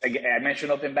guess I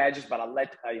mentioned open badges, but I'll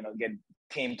let get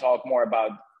Tim talk more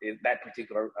about that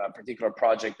particular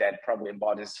project that probably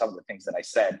embodies some of the things that I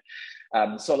said.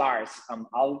 So Lars,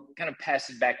 I'll kind of pass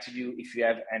it back to you if you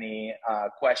have any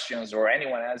questions, or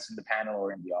anyone else in the panel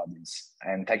or in the audience.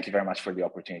 And thank you very much for the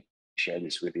opportunity to share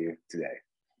this with you today.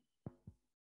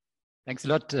 Thanks a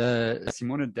lot,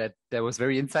 Simone. That was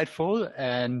very insightful.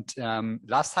 And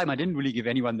last time I didn't really give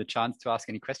anyone the chance to ask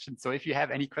any questions. So if you have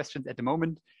any questions at the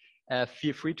moment,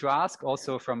 feel free to ask,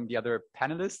 also from the other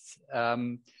panelists.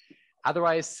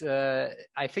 Otherwise,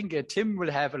 I think Tim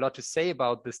will have a lot to say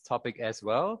about this topic as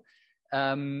well.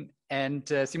 And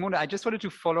Simone, I just wanted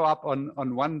to follow up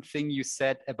on one thing you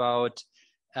said about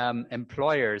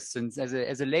employers, since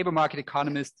as a labor market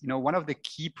economist, one of the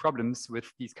key problems with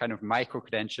these kind of micro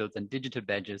credentials and digital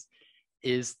badges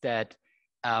is that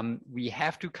we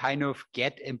have to kind of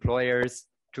get employers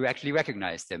to actually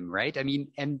recognize them, right? I mean,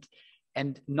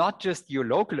 and not just your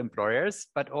local employers,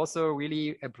 but also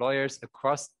really employers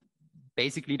across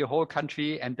basically the whole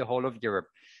country and the whole of Europe.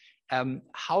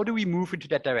 How do we move into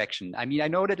that direction? I mean, I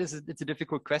know that it's a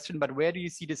difficult question, but where do you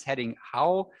see this heading?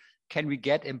 How can we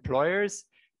get employers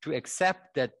to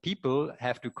accept that people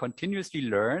have to continuously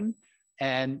learn,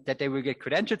 and that they will get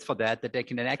credentials for that they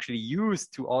can then actually use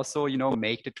to also,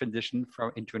 make the transition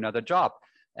into another job?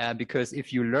 Because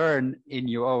if you learn in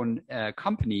your own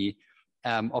company,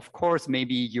 of course,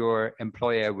 maybe your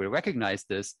employer will recognize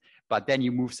this, but then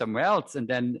you move somewhere else, and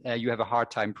then you have a hard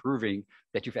time proving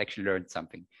that you've actually learned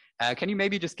something. Can you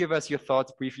maybe just give us your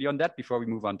thoughts briefly on that before we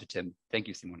move on to Tim? Thank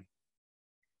you, Simone.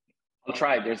 I'll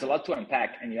try. There's a lot to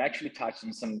unpack, and you actually touched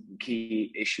on some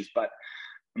key issues, but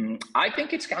I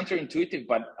think it's counterintuitive,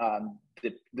 but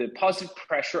the positive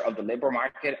pressure of the labor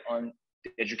market on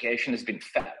education has been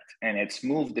felt, and it's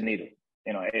moved the needle.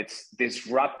 It's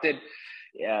disrupted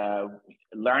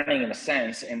learning in a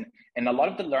sense, and a lot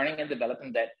of the learning and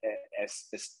development that has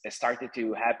started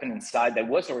to happen inside, that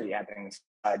was already happening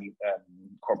inside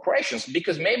corporations,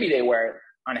 because maybe they were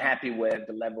unhappy with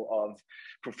the level of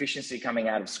proficiency coming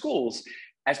out of schools,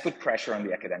 has put pressure on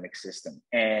the academic system.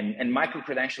 And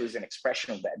micro-credential is an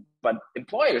expression of that. But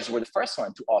employers were the first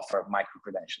one to offer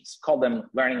micro-credentials, call them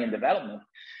learning and development.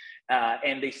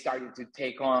 And they started to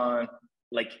take on,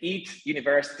 like, eat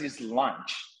universities'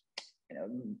 lunch,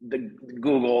 the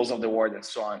Googles of the world and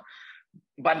so on.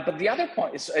 But the other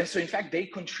point is, and so in fact, they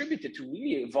contributed to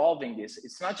really evolving this.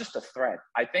 It's not just a threat.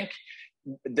 I think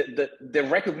the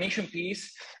recognition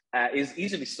piece is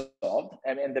easily solved.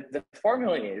 I mean, the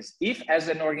formula is, if as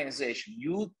an organization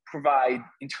you provide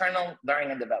internal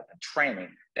learning and development training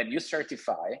that you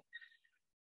certify,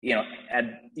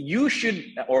 and you should,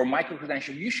 or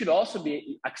micro-credential, you should also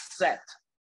be accept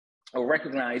or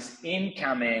recognize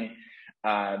incoming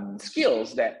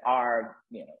skills that are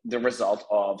the result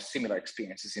of similar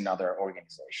experiences in other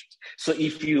organizations. So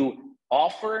if you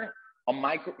offer a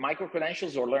micro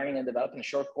credentials or learning and development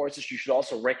short courses, you should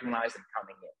also recognize them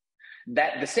coming in.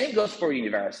 That the same goes for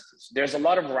universities. There's a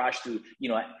lot of rush to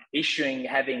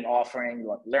offering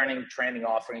learning training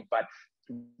offering, but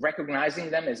recognizing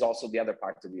them is also the other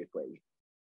part of the equation.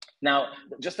 Now,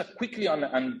 just quickly on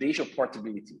the issue of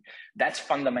portability, that's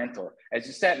fundamental. As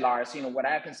you said, Lars, what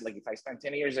happens, like if I spend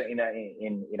 10 years in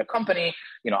a company,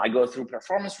 I go through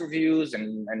performance reviews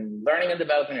and learning and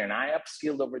development, and I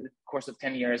upskilled over the course of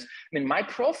 10 years. I mean, my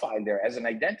profile there as an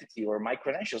identity or my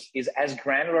credentials is as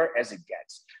granular as it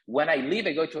gets. When I leave,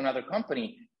 I go to another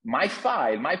company, my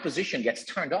file, my position gets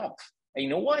turned off. And you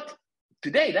know what?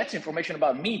 Today, that's information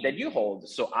about me that you hold,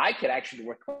 so I could actually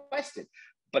request it.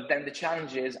 But then the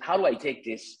challenge is, how do I take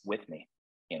this with me?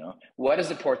 What is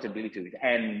the portability of it?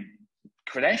 And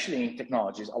credentialing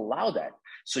technologies allow that.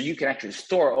 So you can actually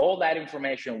store all that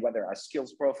information, whether as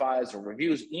skills profiles or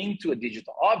reviews, into a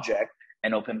digital object,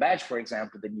 an open badge, for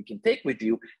example, that you can take with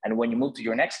you. And when you move to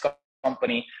your next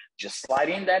company, just slide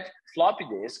in that floppy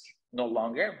disk, no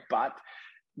longer, but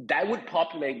that would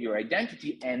populate your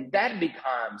identity, and that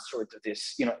becomes sort of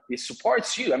this, it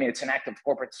supports you. I mean, it's an act of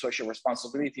corporate social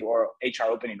responsibility or HR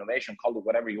open innovation, call it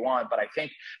whatever you want. But I think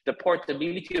the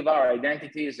portability of our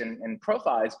identities and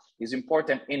profiles is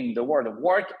important in the world of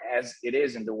work as it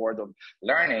is in the world of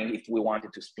learning, if we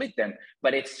wanted to split them.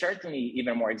 But it's certainly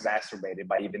even more exacerbated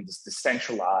by even this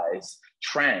decentralized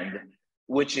trend,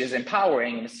 which is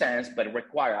empowering in a sense, but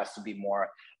require us to be more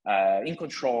in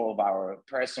control of our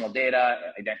personal data,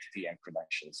 identity, and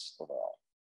credentials overall.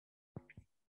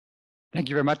 Thank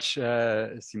you very much,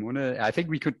 Simone. I think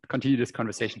we could continue this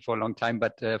conversation for a long time,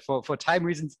 but for time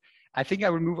reasons, I think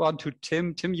I will move on to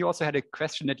Tim. Tim, you also had a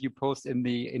question that you posted in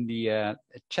the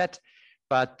chat,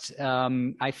 but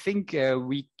I think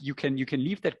you can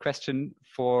leave that question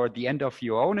for the end of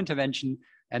your own intervention,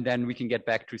 and then we can get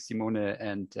back to Simone,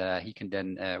 and he can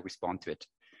then respond to it.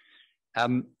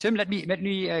 Tim, let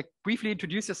me briefly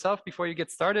introduce yourself before you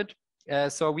get started.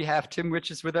 So we have Tim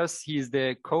Riches with us. He's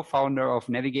the co-founder of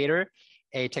Navigatr,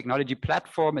 a technology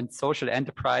platform and social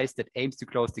enterprise that aims to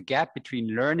close the gap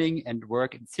between learning and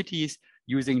work in cities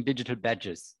using digital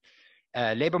badges,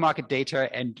 labor market data,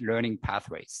 and learning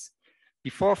pathways.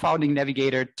 Before founding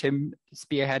Navigatr, Tim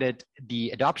spearheaded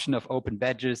the adoption of open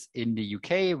badges in the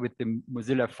UK with the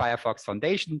Mozilla Firefox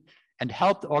Foundation and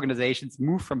helped organizations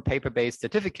move from paper-based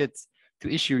certificates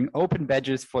to issuing open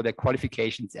badges for their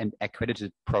qualifications and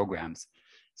accredited programs.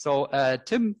 So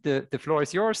Tim, the floor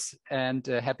is yours, and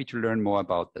happy to learn more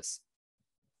about this.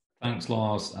 Thanks,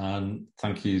 Lars, and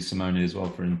thank you, Simone, as well,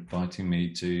 for inviting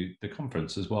me to the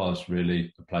conference as well. It's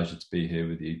really a pleasure to be here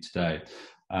with you today.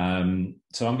 So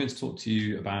I'm going to talk to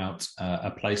you about a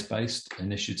place-based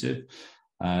initiative.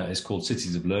 It's called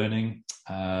Cities of Learning.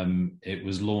 It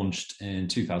was launched in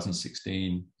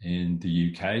 2016 in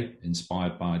the UK,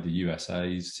 inspired by the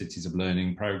USA's Cities of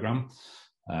Learning program,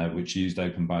 which used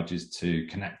open badges to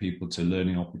connect people to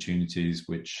learning opportunities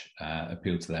which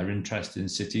appeal to their interest in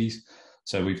cities.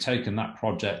 So we've taken that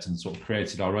project and sort of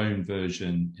created our own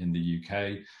version in the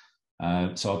UK.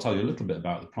 So I'll tell you a little bit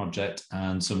about the project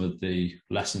and some of the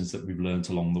lessons that we've learned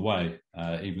along the way.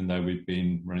 Even though we've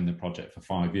been running the project for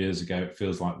 5 years ago, it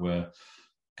feels like we're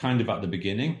kind of at the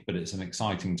beginning, but it's an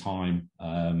exciting time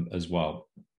as well.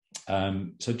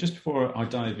 So just before I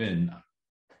dive in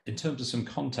terms of some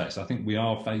context, I think we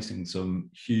are facing some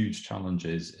huge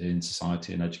challenges in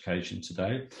society and education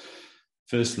today.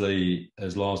 Firstly,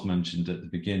 as Lars mentioned at the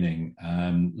beginning,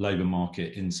 labour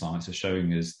market insights are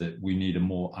showing us that we need a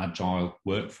more agile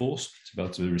workforce to be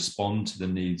able to respond to the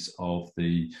needs of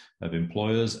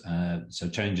employers. So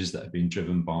changes that have been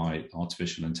driven by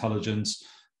artificial intelligence,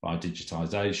 by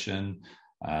digitalization,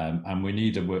 and we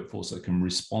need a workforce that can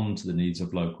respond to the needs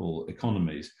of local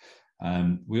economies.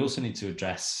 We also need to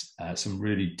address some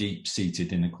really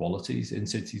deep-seated inequalities in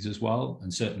cities as well,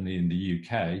 and certainly in the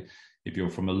UK. If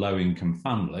you're from a low-income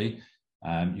family,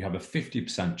 you have a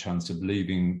 50% chance of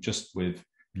leaving just with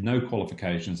no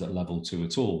qualifications at level 2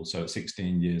 at all. So at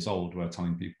 16 years old, we're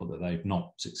telling people that they've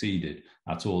not succeeded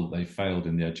at all, that they've failed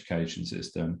in the education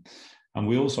system. And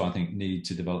we also, I think, need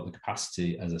to develop the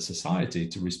capacity as a society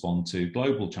to respond to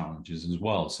global challenges as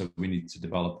well. So we need to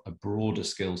develop a broader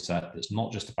skill set that's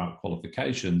not just about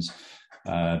qualifications,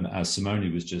 as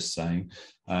Simone was just saying,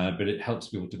 but it helps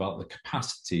people develop the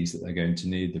capacities that they're going to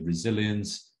need, the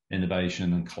resilience,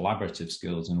 innovation, and collaborative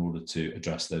skills in order to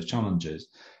address those challenges.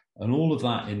 And all of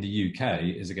that in the UK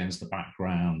is against the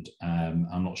background,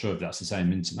 I'm not sure if that's the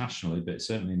same internationally, but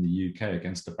certainly in the UK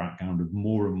against the background of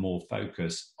more and more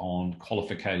focus on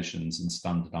qualifications and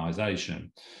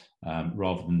standardization,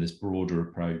 rather than this broader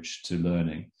approach to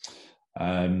learning.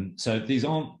 So these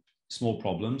aren't small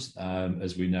problems,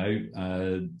 as we know.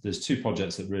 There's 2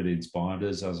 projects that really inspired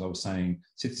us. As I was saying,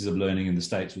 Cities of Learning in the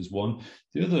States was one.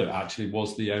 The other actually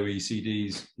was the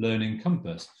OECD's Learning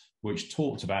Compass, which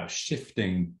talked about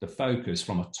shifting the focus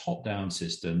from a top-down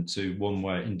system to one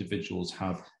where individuals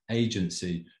have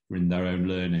agency in their own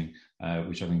learning,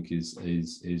 which I think is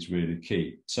really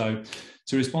key. So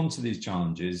to respond to these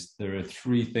challenges, there are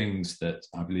 3 things that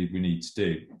I believe we need to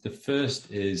do. The first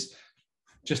is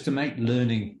just to make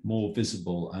learning more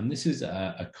visible. And this is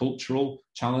a cultural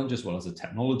challenge as well as a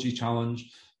technology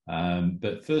challenge.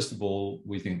 But first of all,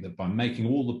 we think that by making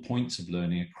all the points of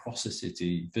learning across a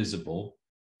city visible,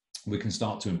 we can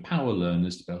start to empower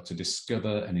learners to be able to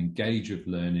discover and engage with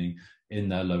learning in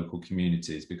their local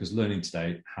communities, because learning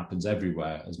today happens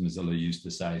everywhere, as Mozilla used to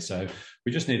say. So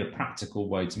we just need a practical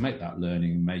way to make that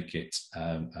learning, make it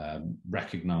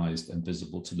recognized and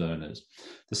visible to learners.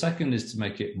 The second is to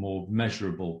make it more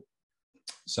measurable.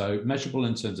 So measurable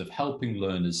in terms of helping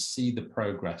learners see the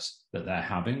progress that they're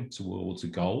having towards a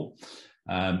goal.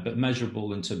 but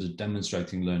measurable in terms of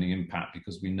demonstrating learning impact,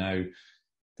 because we know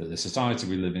that the society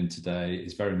we live in today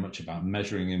is very much about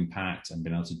measuring impact and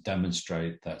being able to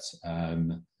demonstrate that,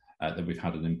 that we've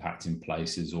had an impact in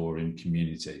places or in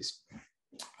communities.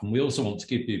 And we also want to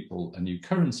give people a new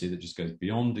currency that just goes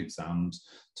beyond exams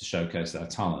to showcase their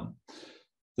talent.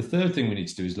 The third thing we need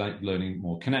to do is make learning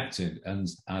more connected. And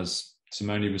as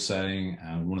Simone was saying,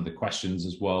 and one of the questions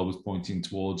as well was pointing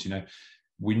towards,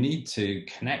 we need to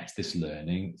connect this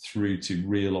learning through to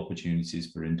real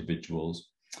opportunities for individuals,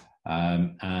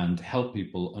 and help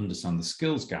people understand the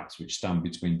skills gaps which stand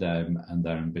between them and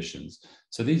their ambitions.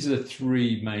 So these are the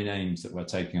three main aims that we're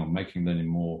taking on: making learning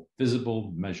more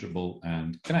visible, measurable,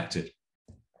 and connected.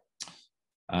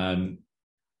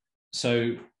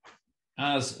 So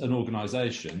as an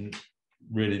organization,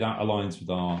 really that aligns with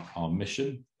our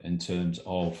mission in terms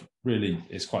of, really,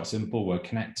 it's quite simple. We're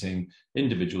connecting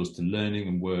individuals to learning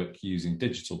and work using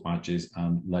digital badges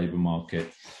and labour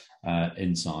market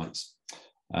insights.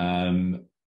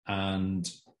 And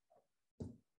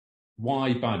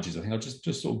why badges? I think I'll just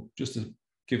to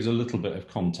give us a little bit of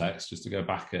context, just to go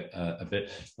back a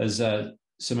bit. As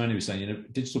Simone was saying,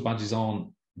 digital badges aren't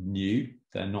new.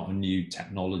 They're not a new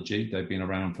technology. They've been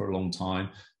around for a long time.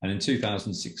 And in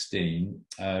 2016,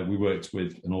 we worked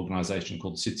with an organisation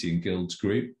called the City and Guilds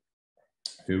Group,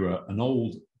 who are an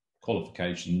old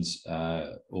qualifications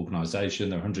organisation.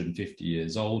 They're 150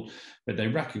 years old, but they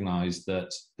recognised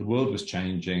that the world was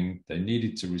changing. They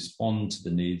needed to respond to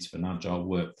the needs of an agile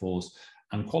workforce,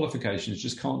 and qualifications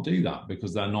just can't do that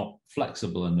because they're not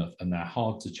flexible enough, and they're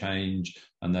hard to change,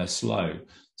 and they're slow.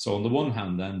 So on the one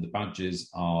hand, then, the badges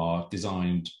are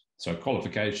designed, so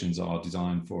qualifications are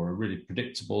designed for a really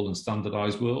predictable and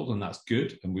standardised world, and that's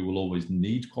good, and we will always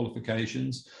need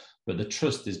qualifications, but the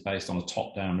trust is based on a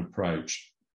top-down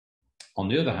approach. On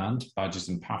the other hand, badges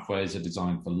and pathways are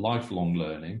designed for lifelong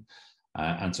learning,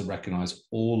 and to recognise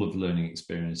all of learning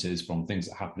experiences, from things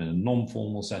that happen in a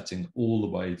non-formal setting all the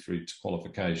way through to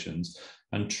qualifications.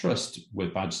 And trust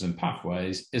with badges and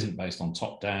pathways isn't based on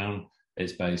top-down,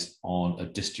 it's based on a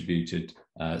distributed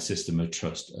system of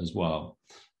trust as well.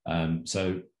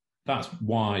 So that's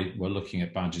why we're looking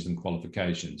at badges and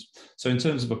qualifications. So in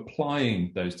terms of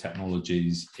applying those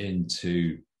technologies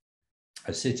into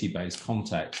a city-based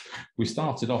context, we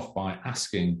started off by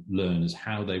asking learners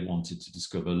how they wanted to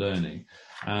discover learning.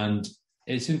 And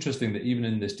it's interesting that even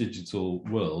in this digital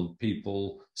world,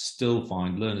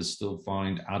 learners still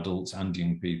find adults and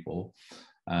young people,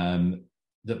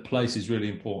 that place is really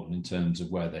important in terms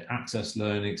of where they access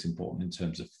learning. It's important in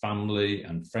terms of family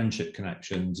and friendship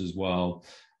connections as well.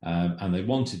 And they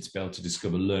wanted to be able to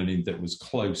discover learning that was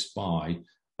close by,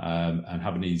 and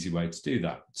have an easy way to do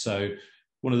that. So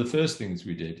one of the first things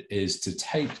we did is to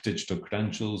take digital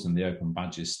credentials and the Open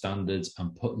Badges standards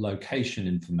and put location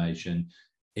information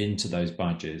into those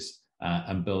badges,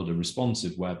 and build a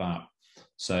responsive web app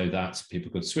so that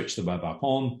people could switch the web app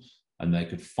on and they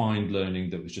could find learning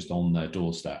that was just on their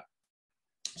doorstep.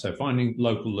 So finding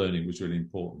local learning was really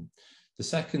important. The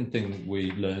second thing that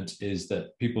we learned is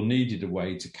that people needed a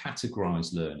way to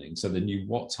categorize learning, so they knew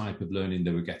what type of learning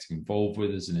they were getting involved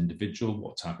with as an individual,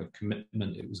 what type of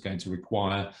commitment it was going to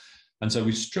require. And so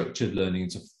we structured learning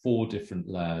into 4 different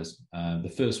layers.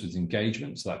 The first was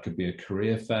engagement, so that could be a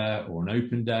career fair or an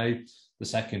open day. The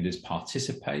second is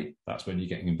participate. That's when you're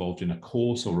getting involved in a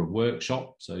course or a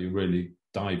workshop, so you're really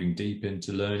diving deep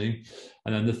into learning.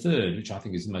 And then the third, which I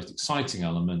think is the most exciting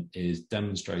element, is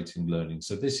demonstrating learning.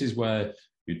 So this is where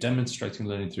you're demonstrating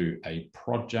learning through a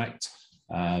project,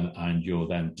 and you're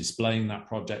then displaying that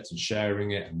project and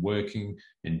sharing it and working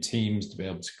in teams to be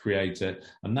able to create it.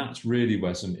 And that's really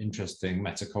where some interesting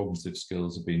metacognitive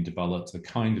skills have been developed, the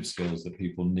kind of skills that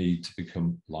people need to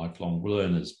become lifelong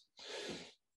learners.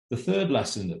 The third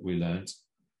lesson that we learned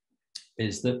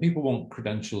is that people want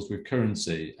credentials with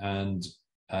currency. And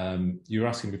you were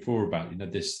asking before about,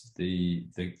 the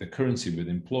currency with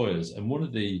employers. And one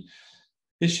of the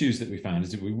issues that we found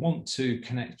is that we want to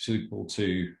connect people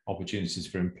to opportunities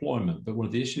for employment. But one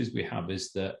of the issues we have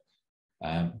is that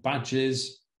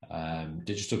badges,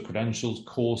 digital credentials,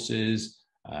 courses,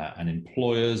 and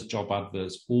employers, job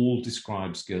adverts all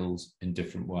describe skills in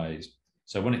different ways.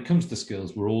 So when it comes to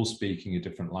skills, we're all speaking a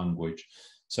different language.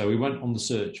 So we went on the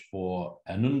search for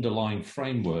an underlying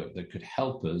framework that could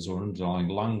help us, or underlying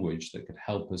language that could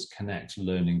help us connect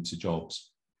learning to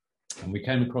jobs. And we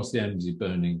came across the energy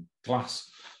burning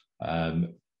glass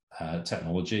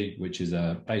technology, which is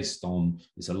based on,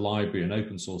 it's a library, an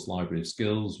open source library of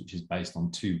skills, which is based on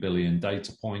 2 billion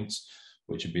data points,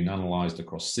 which have been analysed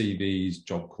across CVs,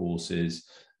 job courses,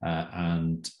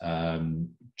 and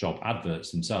job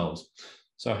adverts themselves.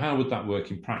 So how would that work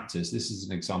in practice? This is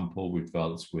an example we've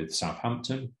developed with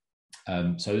Southampton.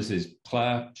 So this is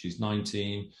Claire, she's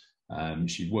 19.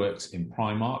 She works in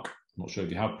Primark. I'm not sure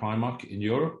if you have Primark in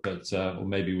Europe, but or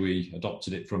maybe we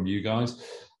adopted it from you guys.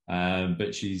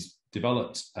 But she's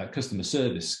developed customer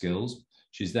service skills.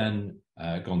 She's then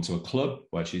gone to a club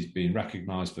where she's been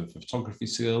recognised for photography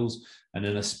skills. And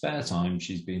in her spare time,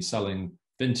 she's been selling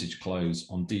vintage clothes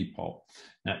on Depop.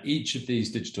 Now, each of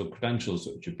these digital credentials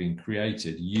which have been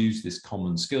created use this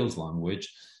common skills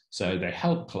language. So they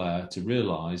help Claire to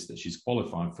realise that she's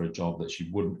qualified for a job that she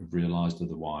wouldn't have realised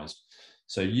otherwise.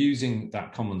 So using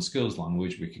that common skills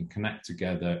language, we can connect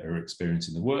together her experience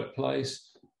in the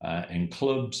workplace, in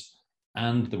clubs,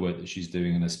 and the work that she's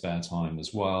doing in her spare time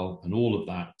as well. And all of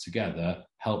that together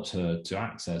helps her to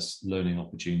access learning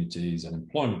opportunities and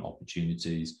employment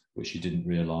opportunities, which she didn't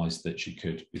realise that she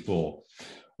could before.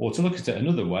 Or to look at it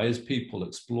another way, as people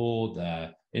explore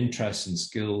their interests and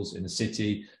skills in a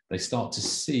city, they start to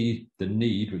see the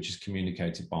need which is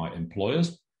communicated by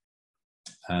employers.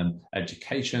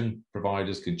 Education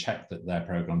providers can check that their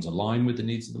programs align with the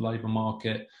needs of the labour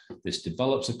market. This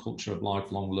develops a culture of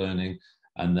lifelong learning.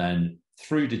 And then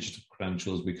through digital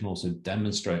credentials, we can also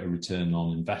demonstrate a return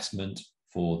on investment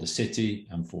for the city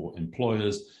and for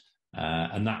employers.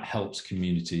 And that helps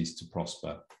communities to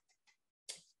prosper.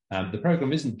 The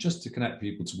programme isn't just to connect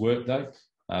people to work though.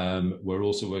 We're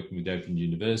also working with Open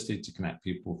University to connect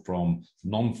people from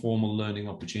non-formal learning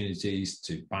opportunities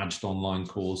to badged online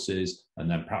courses, and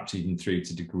then perhaps even through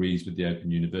to degrees with the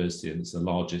Open University, and it's the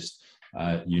largest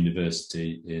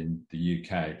university in the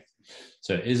UK.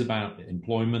 So it is about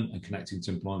employment and connecting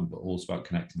to employment, but also about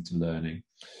connecting to learning.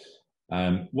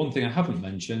 One thing I haven't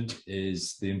mentioned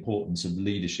is the importance of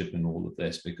leadership in all of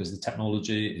this, because the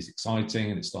technology is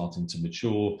exciting and it's starting to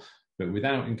mature, but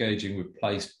without engaging with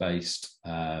place-based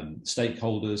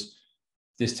stakeholders,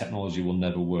 this technology will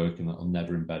never work and it will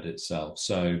never embed itself.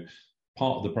 So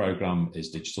part of the programme is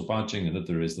digital badging,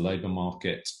 another is the labour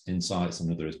market insights,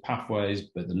 another is pathways,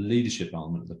 but the leadership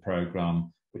element of the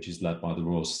programme, which is led by the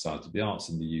Royal Society of the Arts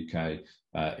in the UK,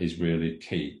 is really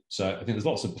key. So I think there's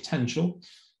lots of potential.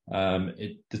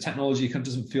 The technology kind of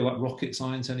doesn't feel like rocket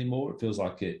science anymore. It feels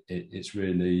like it's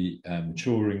really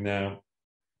maturing now.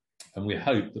 And we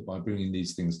hope that by bringing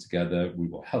these things together, we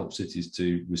will help cities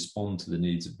to respond to the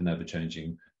needs of an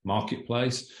ever-changing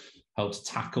marketplace, help to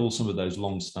tackle some of those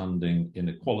long-standing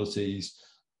inequalities,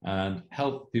 and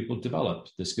help people develop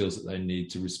the skills that they need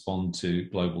to respond to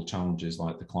global challenges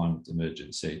like the climate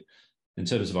emergency. In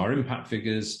terms of our impact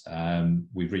figures,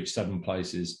 we've reached 7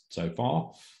 places so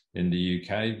far in the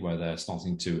UK where they're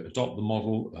starting to adopt the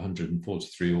model.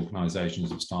 143 organisations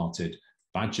have started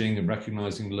badging and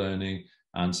recognising learning,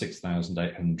 and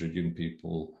 6,800 young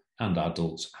people and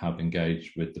adults have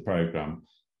engaged with the programme.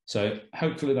 So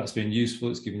hopefully that's been useful.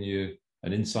 It's given you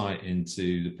an insight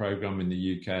into the programme in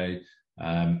the UK.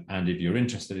 And if you're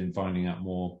interested in finding out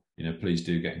more, please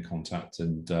do get in contact,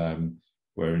 and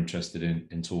we're interested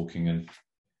in talking,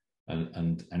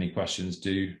 and any questions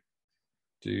do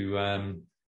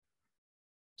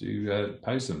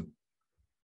pose them.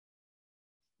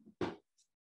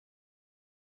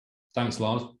 Thanks,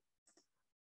 Lars.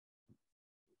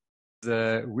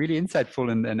 Really insightful,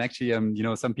 and actually,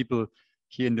 some people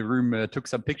here in the room took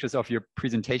some pictures of your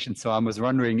presentation. So I was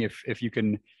wondering if you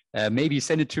can maybe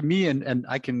send it to me, and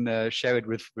I can share it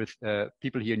with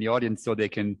people here in the audience, so they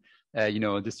can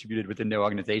distribute it within their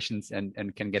organizations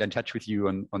and can get in touch with you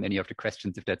on any of the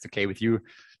questions, if that's okay with you.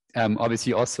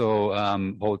 Obviously, also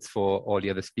holds for all the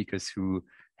other speakers who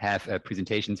have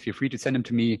presentations. Feel free to send them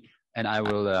to me, and I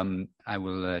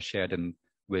will share them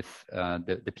with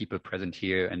the people present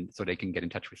here, and so they can get in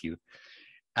touch with you.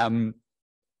 Tim,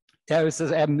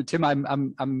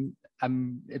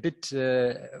 I'm a bit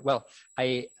well.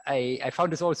 I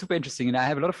found this all super interesting, and I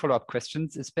have a lot of follow-up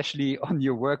questions, especially on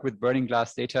your work with burning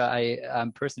glass data. I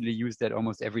personally use that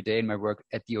almost every day in my work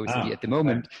at the OECD at the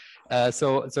moment.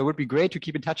 So it would be great to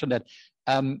keep in touch on that.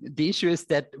 The issue is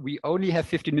that we only have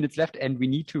 15 minutes left, and we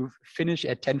need to finish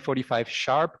at 10:45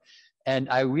 sharp. And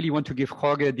I really want to give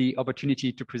Jorge the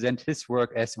opportunity to present his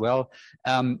work as well.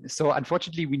 So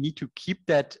unfortunately, we need to keep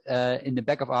that in the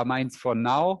back of our minds for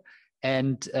now.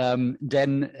 And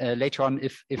then later on,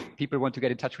 if people want to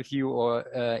get in touch with you, or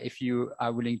if you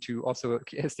are willing to also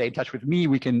stay in touch with me,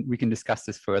 we can discuss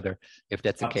this further, if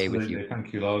that's okay with you.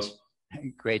 Thank you, Lars.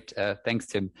 Great. Thanks,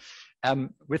 Tim.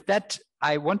 With that,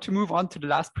 I want to move on to the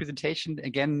last presentation.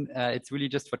 Again, it's really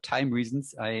just for time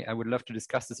reasons. I would love to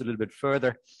discuss this a little bit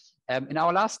further. In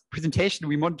our last presentation,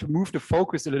 we want to move the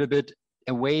focus a little bit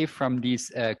away from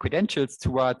these credentials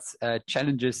towards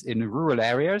challenges in rural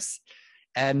areas.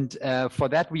 And for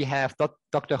that, we have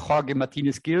Dr. Jorge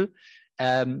Martinez Gil,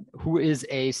 who is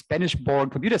a Spanish-born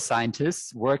computer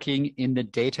scientist working in the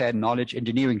data and knowledge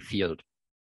engineering field.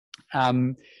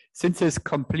 Since the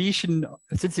completion of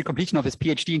his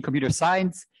PhD in computer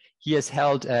science, he has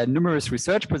held numerous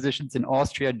research positions in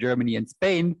Austria, Germany, and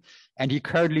Spain, and he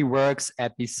currently works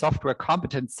at the Software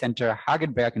Competence Center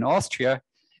Hagenberg in Austria,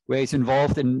 where he's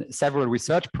involved in several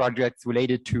research projects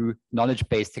related to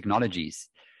knowledge-based technologies.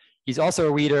 He's also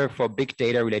a reader for big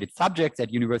data-related subjects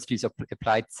at Universities of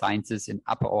Applied Sciences in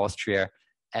Upper Austria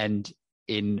and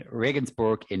in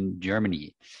Regensburg in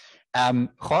Germany.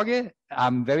 Jorge,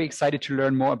 I'm very excited to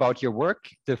learn more about your work.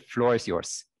 The floor is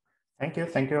yours. Thank you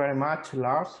very much,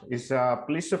 Lars. It's a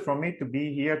pleasure for me to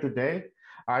be here today.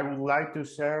 I would like to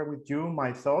share with you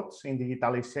my thoughts in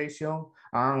digitalization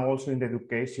and also in the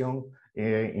education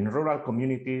in rural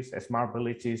communities, smart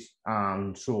villages,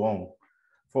 and so on.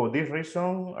 For this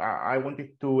reason, I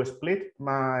wanted to split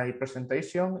my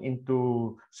presentation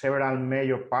into several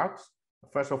major parts.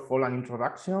 First of all, an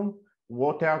introduction.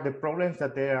 What are the problems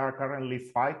that they are currently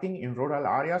fighting in rural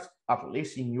areas, at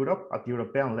least in Europe, at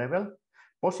European level?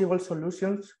 Possible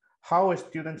solutions, how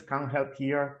students can help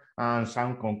here, and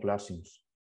some conclusions.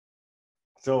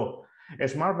 So,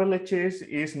 smart villages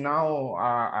is now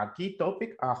a key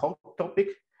topic, a hot topic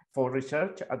for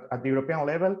research at the European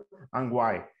level, and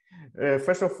why?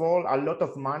 First of all, a lot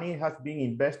of money has been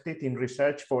invested in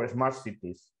research for smart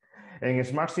cities. In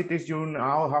smart cities, you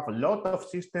now have a lot of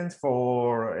systems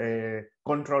for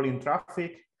controlling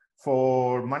traffic,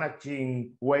 for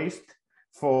managing waste,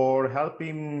 for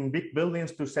helping big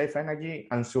buildings to save energy,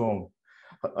 and so on.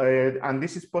 And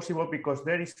this is possible because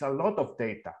there is a lot of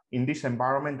data in this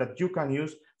environment that you can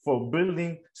use for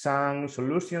building some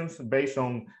solutions based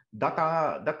on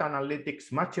data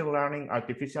analytics, machine learning,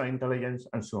 artificial intelligence,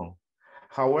 and so on.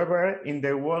 However, in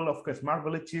the world of smart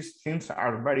villages, things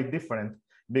are very different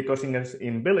because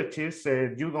in villages,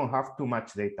 you don't have too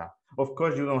much data. Of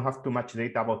course, you don't have too much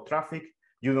data about traffic.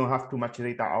 You don't have too much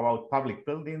data about public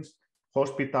buildings,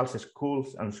 hospitals,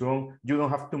 schools, and so on. You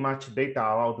don't have too much data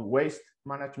about waste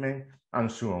management,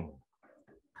 and so on.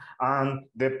 And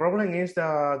the problem is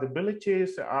that the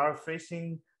villages are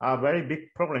facing a very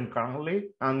big problem currently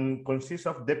and consists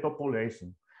of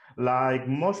depopulation. Like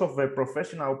most of the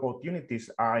professional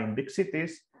opportunities are in big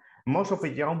cities, most of the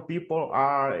young people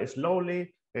are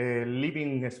slowly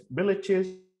leaving villages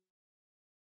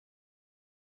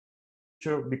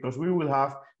because we will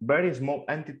have very small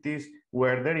entities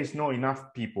where there is not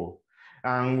enough people.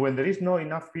 And when there is not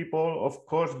enough people, of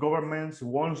course, governments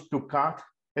want to cut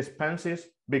expenses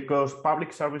because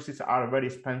public services are very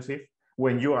expensive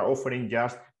when you are offering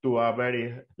just to a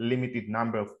very limited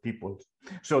number of people.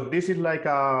 So this is like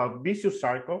a vicious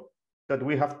cycle that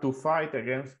we have to fight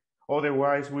against.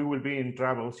 Otherwise, we will be in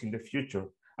troubles in the future.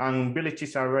 And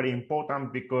villages are very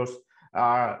important because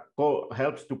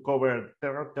helps to cover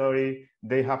territory.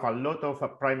 They have a lot of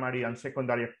primary and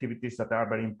secondary activities that are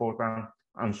very important,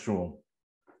 and so on.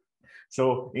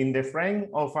 So in the frame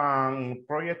of a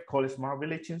project called Smart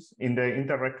Villages in the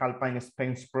Interreg Alpine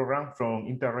Spain's program from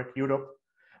Interreg Europe,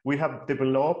 we have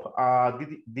developed a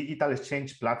digital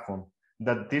exchange platform.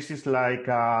 That this is like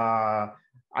a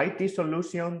IT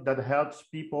solution that helps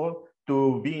people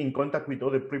to be in contact with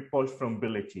other people from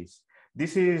villages.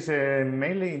 This is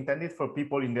mainly intended for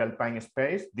people in the Alpine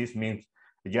space. This means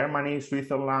Germany,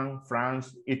 Switzerland,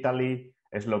 France, Italy,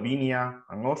 Slovenia,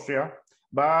 and Austria,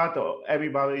 but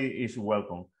everybody is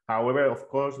welcome. However, of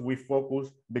course, we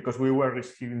focus because we were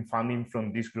receiving funding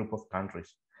from this group of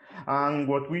countries. And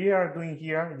what we are doing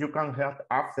here, you can have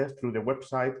access through the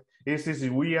website, is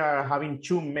we are having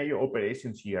two major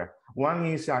operations here. One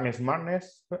is a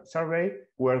smartness survey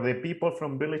where the people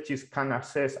from villages can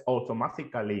assess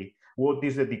automatically what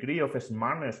is the degree of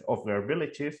smartness of their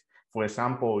villages. For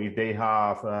example, if they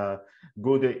have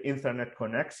good internet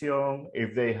connection,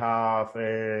 if they have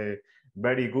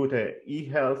very good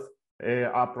e-health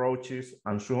approaches,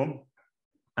 and so on.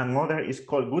 Another is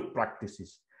called good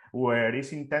practices, where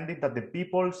it's intended that the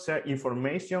people share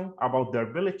information about their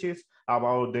villages,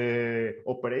 about the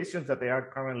operations that they are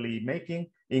currently making,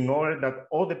 in order that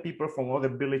all the people from other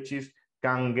villages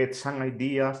can get some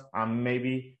ideas and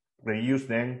maybe reuse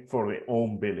them for their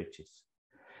own villages.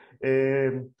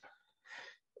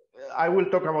 I will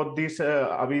talk about this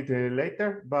a bit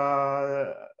later,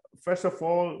 but first of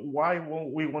all, why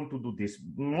we want to do this?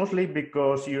 Mostly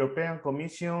because European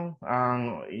Commission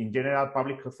and in general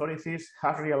public authorities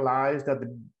have realized that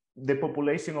the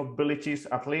population of villages,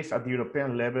 at least at the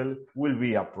European level, will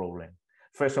be a problem.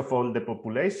 First of all, the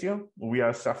population, we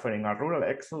are suffering a rural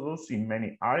exodus in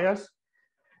many areas.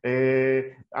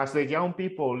 As the young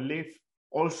people live,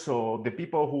 also the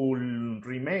people who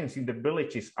remains in the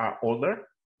villages are older.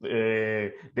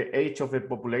 The age of the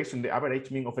population, the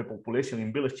average mean of the population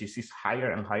in villages is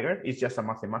higher and higher. It's just a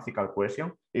mathematical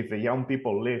question. If the young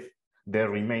people live, the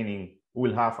remaining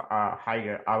will have a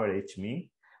higher average mean.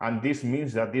 And this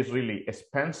means that it's really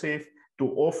expensive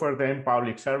to offer them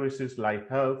public services like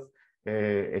health,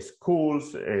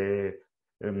 schools,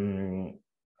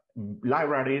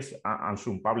 libraries, and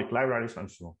some public libraries and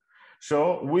so on.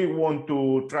 So we want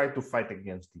to try to fight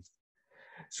against this.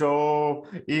 So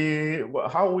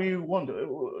how we want,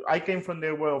 I came from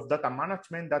the world of data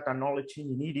management, data knowledge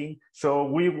engineering. So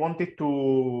we wanted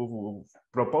to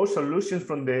propose solutions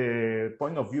from the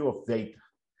point of view of data.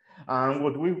 And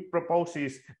what we propose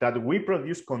is that we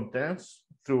produce contents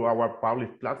through our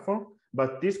public platform,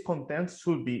 but these contents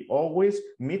should be always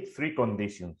meet 3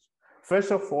 conditions.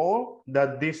 First of all,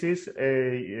 that this is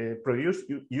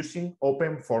produced using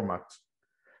open formats.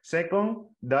 Second,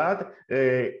 that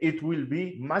it will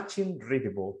be machine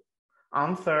readable.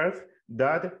 And third,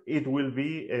 that it will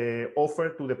be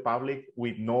offered to the public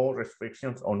with no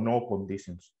restrictions or no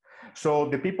conditions. So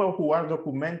the people who are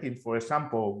documenting, for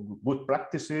example, good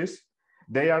practices,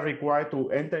 they are required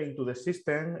to enter into the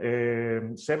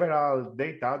system several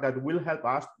data that will help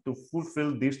us to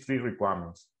fulfill these 3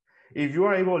 requirements. If you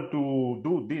are able to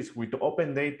do this with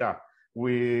open data,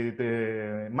 with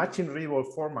machine readable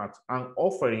formats and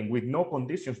offering with no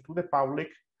conditions to the public,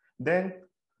 then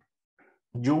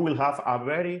you will have a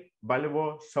very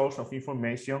valuable source of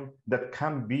information that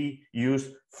can be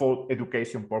used for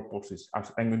education purposes,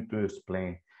 as I'm going to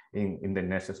explain in the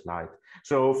next slide.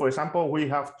 So, for example, we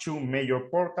have 2 major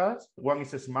portals. One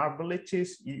is Smart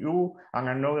Villages EU, and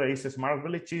another is Smart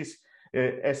Villages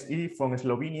SE from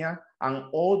Slovenia. And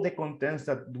all the contents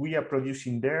that we are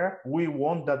producing there, we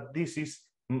want that this is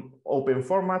open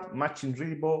format, machine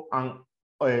readable, and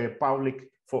public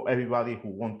for everybody who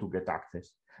want to get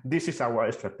access. This is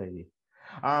our strategy.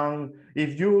 And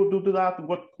if you do that,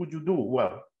 what could you do?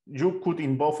 Well, you could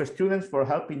involve students for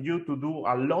helping you to do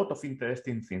a lot of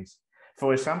interesting things.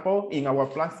 For example, in our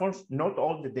platforms, not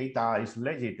all the data is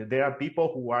legit. There are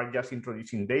people who are just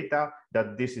introducing data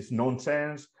that this is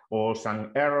nonsense, or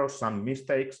some errors, some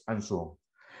mistakes, and so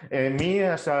on. Me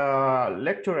as a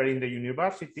lecturer in the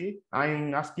university,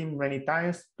 I'm asking many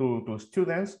times to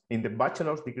students in the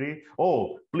bachelor's degree,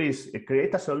 oh, please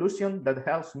create a solution that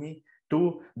helps me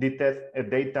to detect a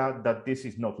data that this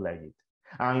is not legit.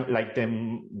 And like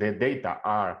the data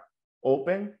are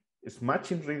open, it's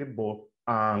machine readable,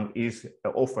 and is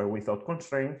offered without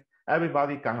constraint,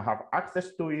 everybody can have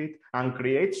access to it and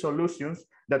create solutions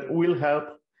that will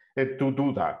help to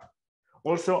do that.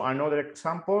 Also, another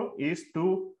example is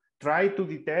to try to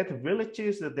detect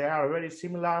villages that they are very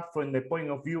similar from the point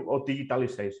of view of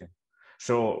digitalization.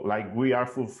 So like we are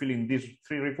fulfilling these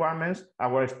 3 requirements,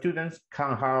 our students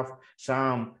can have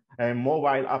some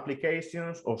mobile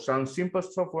applications or some simple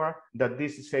software that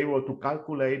this is able to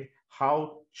calculate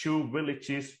how 2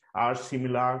 villages are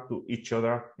similar to each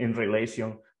other in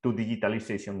relation to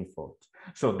digitalization efforts.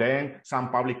 So then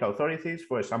some public authorities,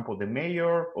 for example, the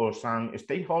mayor or some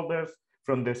stakeholders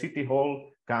from the city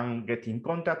hall can get in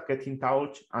contact, get in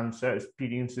touch, and share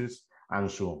experiences and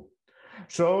so on.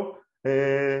 So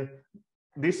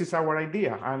this is our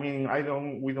idea. I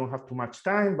mean, we don't have too much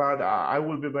time, but I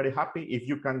will be very happy if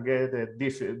you can get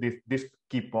these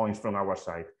key points from our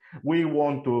side. We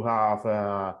want to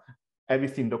have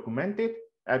everything documented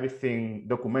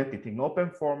in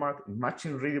open format, in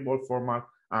machine readable format,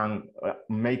 and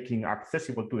making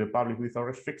accessible to the public without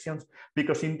restrictions,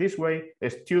 because in this way,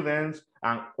 students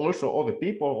and also other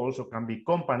people also can be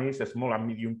companies, small and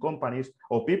medium companies,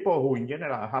 or people who in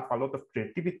general have a lot of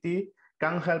creativity,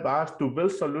 can help us to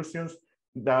build solutions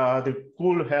that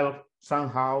could help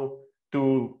somehow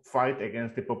to fight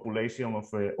against the population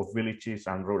of villages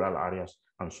and rural areas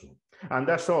and so on. And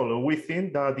that's all. We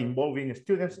think that involving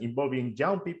students, involving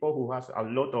young people who has a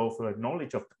lot of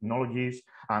knowledge of technologies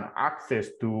and access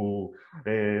to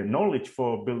knowledge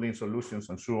for building solutions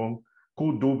and so on,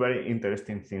 could do very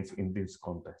interesting things in this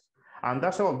context. And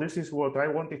that's all. This is what I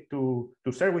wanted to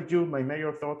share with you, my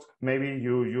major thoughts. Maybe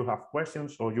you have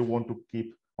questions or you want to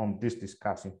keep on this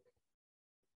discussion.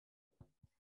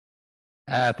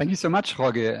 Thank you so much,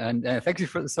 Jorge, and thank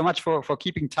you so much for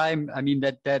keeping time. I mean,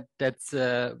 that's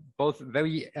both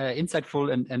very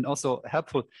insightful and also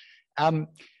helpful.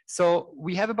 So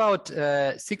we have about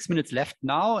 6 minutes left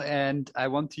now, and I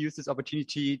want to use this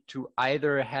opportunity to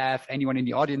either have anyone in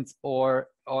the audience or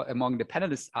among the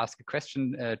panelists ask a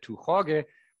question to Jorge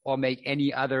or make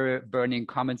any other burning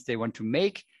comments they want to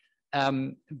make.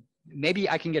 maybe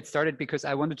I can get started because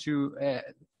I wanted to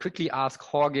quickly ask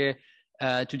Jorge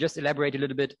to just elaborate a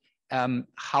little bit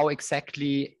how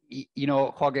exactly,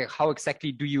 Jorge, how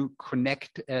exactly do you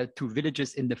connect to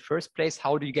villages in the first place?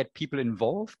 How do you get people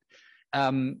involved?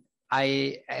 From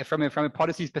a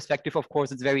policies perspective, of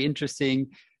course, it's very interesting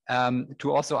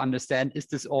to also understand, is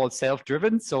this all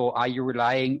self-driven? So are you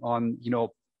relying on,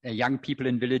 young people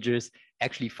in villages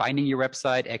actually finding your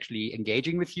website, actually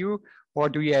engaging with you? Or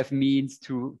do you have means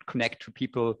to connect to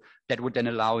people that would then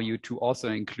allow you to also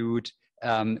include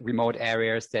remote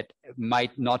areas that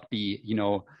might not be,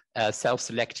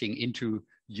 self-selecting into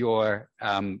your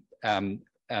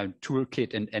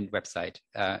toolkit and website?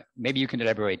 Maybe you can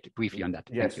elaborate briefly on that.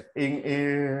 Yes,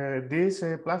 this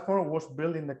platform was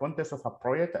built in the context of a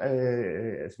project,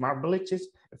 Smart Villages,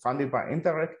 funded by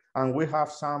Interreg, and we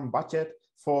have some budget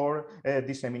for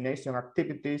dissemination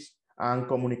activities and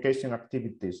communication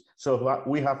activities. So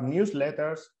we have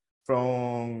newsletters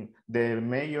from the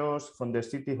mayors, from the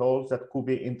city halls that could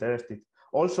be interested.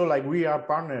 Also, like we are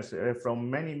partners from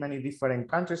many, many different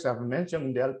countries, I've mentioned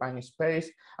in the Alpine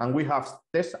space, and we have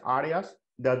test areas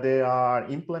that they are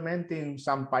implementing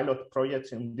some pilot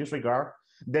projects in this regard.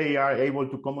 They are able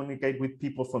to communicate with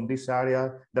people from this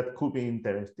area that could be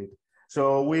interested.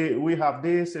 So we have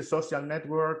these social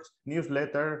networks,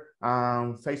 newsletter,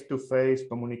 and face-to-face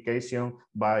communication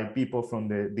by people from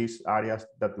these areas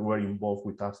that were involved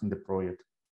with us in the project.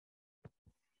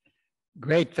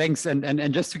 Great, thanks.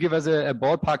 And just to give us a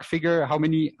ballpark figure, how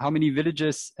many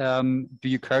villages do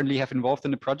you currently have involved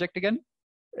in the project again?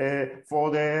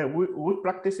 For the good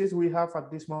practices, we have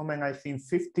at this moment, I think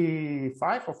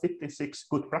 55 or 56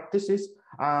 good practices,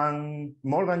 and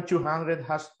more than 200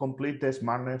 has completed the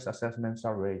smartness assessment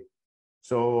survey.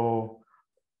 So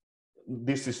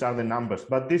these are the numbers,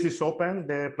 but this is open.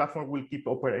 The platform will keep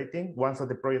operating once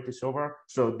the project is over,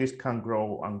 so this can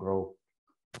grow and grow.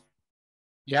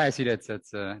 Yeah, I see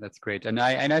that's great, and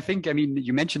I think, I mean,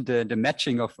 you mentioned the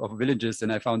matching of villages,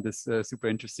 and I found this super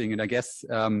interesting, and I guess.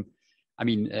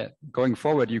 Going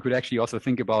forward, you could actually also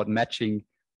think about matching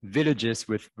villages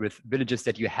with villages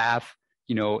that you have,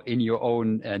 in your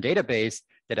own database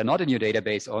that are not in your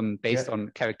database based on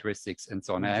characteristics and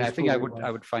so on. And I think I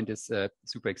would find this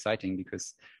super exciting,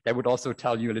 because that would also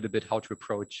tell you a little bit how to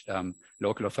approach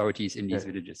local authorities in these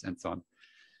villages and so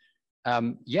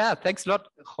on. Yeah, thanks a lot,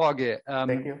 Jorge.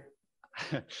 Thank you.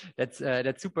 That's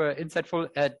super insightful.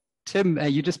 Tim,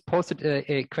 you just posted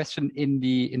a question in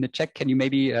the chat. Can you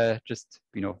maybe just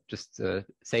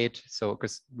say it, so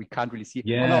because we can't really see it?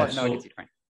 Yeah, no, I can see it. Fine.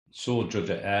 Sure,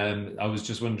 Jorge. I was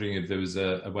just wondering if there was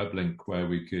a web link where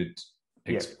we could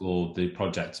explore the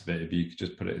project a bit. If you could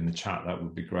just put it in the chat, that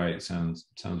would be great. Sounds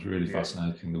really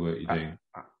fascinating, the work you're doing.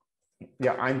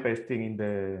 Yeah, I'm pasting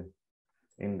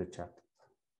in the chat.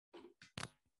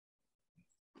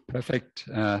 Perfect.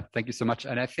 Thank you so much.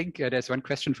 And I think there's one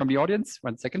question from the audience.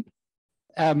 1 second.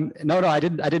 No, I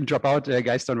didn't drop out,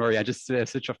 guys. Don't worry. I just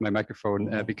switched off my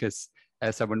microphone because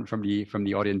someone from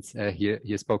the audience here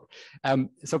spoke.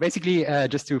 So basically,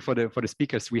 just for the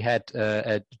speakers, we had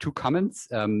 2 comments.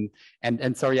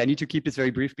 And sorry, I need to keep this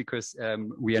very brief because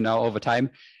we are now over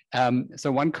time.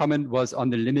 So one comment was on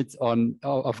the limits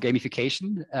of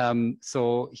gamification.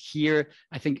 So here,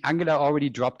 I think Angela already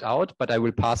dropped out, but I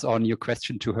will pass on your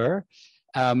question to her.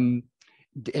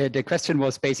 The question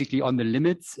was basically on the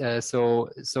limits. So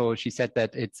she said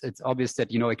that it's obvious that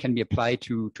it can be applied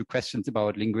to questions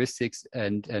about linguistics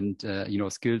and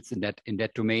skills in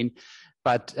that domain.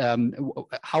 But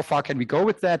how far can we go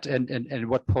with that? And at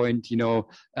what point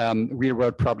real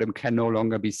world problem can no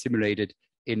longer be simulated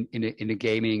in a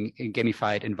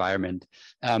gamified environment?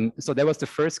 So that was the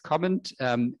first comment.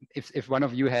 If one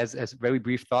of you has very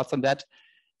brief thoughts on that.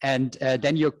 And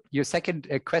then your second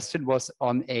question was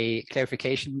on a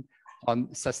clarification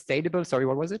on sustainable. Sorry,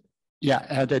 what was it?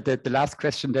 Yeah, the last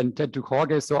question then to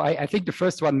Jorge. So I think the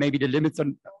first one, maybe the limits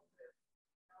on.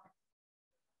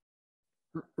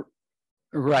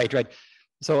 Right.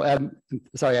 So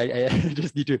sorry, I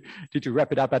just need to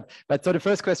wrap it up. But so the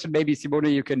first question, maybe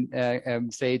Simone, you can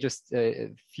say just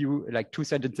a few, like 2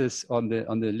 sentences on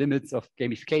the limits of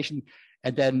gamification,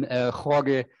 and then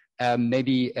Jorge,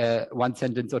 maybe 1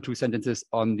 sentence or 2 sentences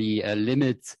on the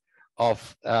limits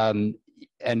of on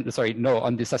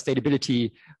the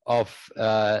sustainability of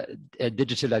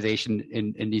digitalization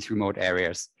in these remote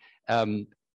areas.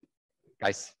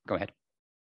 Guys, go ahead.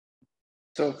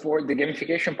 So for the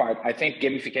gamification part, I think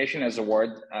gamification as a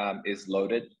word is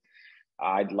loaded.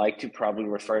 I'd like to probably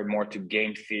refer more to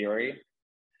game theory,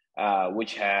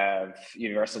 which have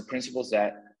universal principles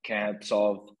that can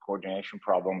solve coordination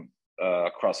problem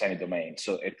across any domain.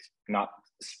 So it's not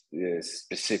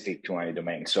specific to any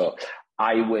domain. So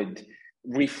I would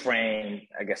reframe,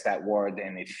 I guess, that word.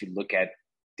 And if you look at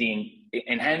the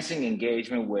enhancing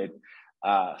engagement with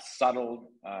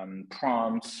subtle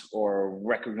prompts or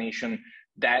recognition,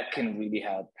 that can really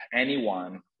help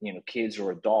anyone, kids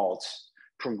or adults,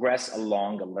 progress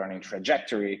along a learning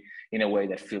trajectory in a way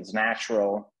that feels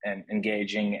natural and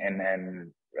engaging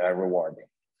and rewarding.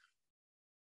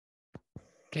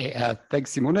 Okay,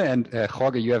 thanks, Simone. And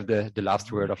Jorge, you have the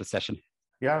last word of the session.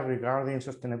 Yeah, regarding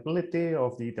sustainability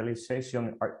of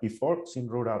digitalization efforts in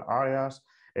rural areas,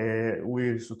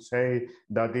 we should say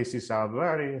that this is a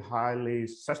very highly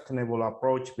sustainable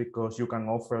approach because you can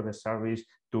offer the service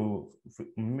to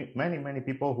many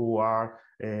people who are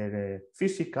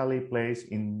physically placed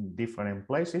in different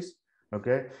places.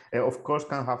 Okay, of course,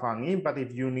 can have an impact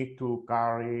if you need to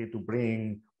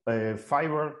bring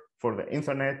fiber for the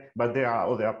internet, but there are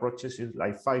other approaches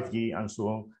like 5G and so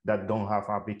on that don't have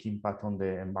a big impact on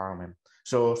the environment.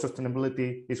 So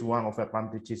sustainability is one of the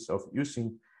advantages of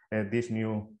using these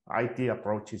new IT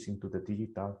approaches into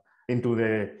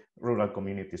the rural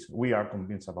communities. We are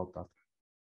convinced about that.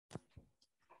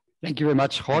 Thank you very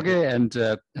much, Jorge, and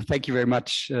thank you very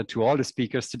much to all the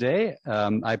speakers today.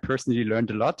 I personally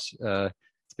learned a lot.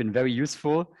 It's been very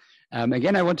useful.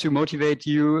 Again, I want to motivate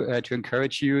you, to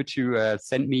encourage you to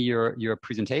send me your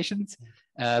presentations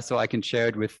so I can share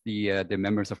it with the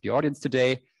members of the audience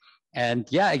today. And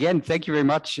yeah, again, thank you very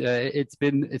much. It's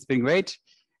been great.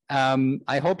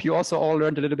 I hope you also all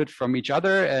learned a little bit from each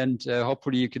other, and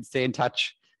hopefully you can stay in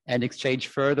touch and exchange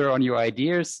further on your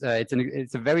ideas.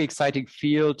 It's a very exciting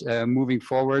field moving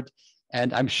forward.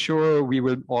 And I'm sure we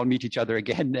will all meet each other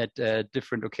again at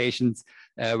different occasions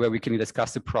where we can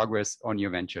discuss the progress on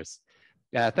your ventures.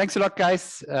 Thanks a lot,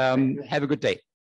 guys. Have a good day.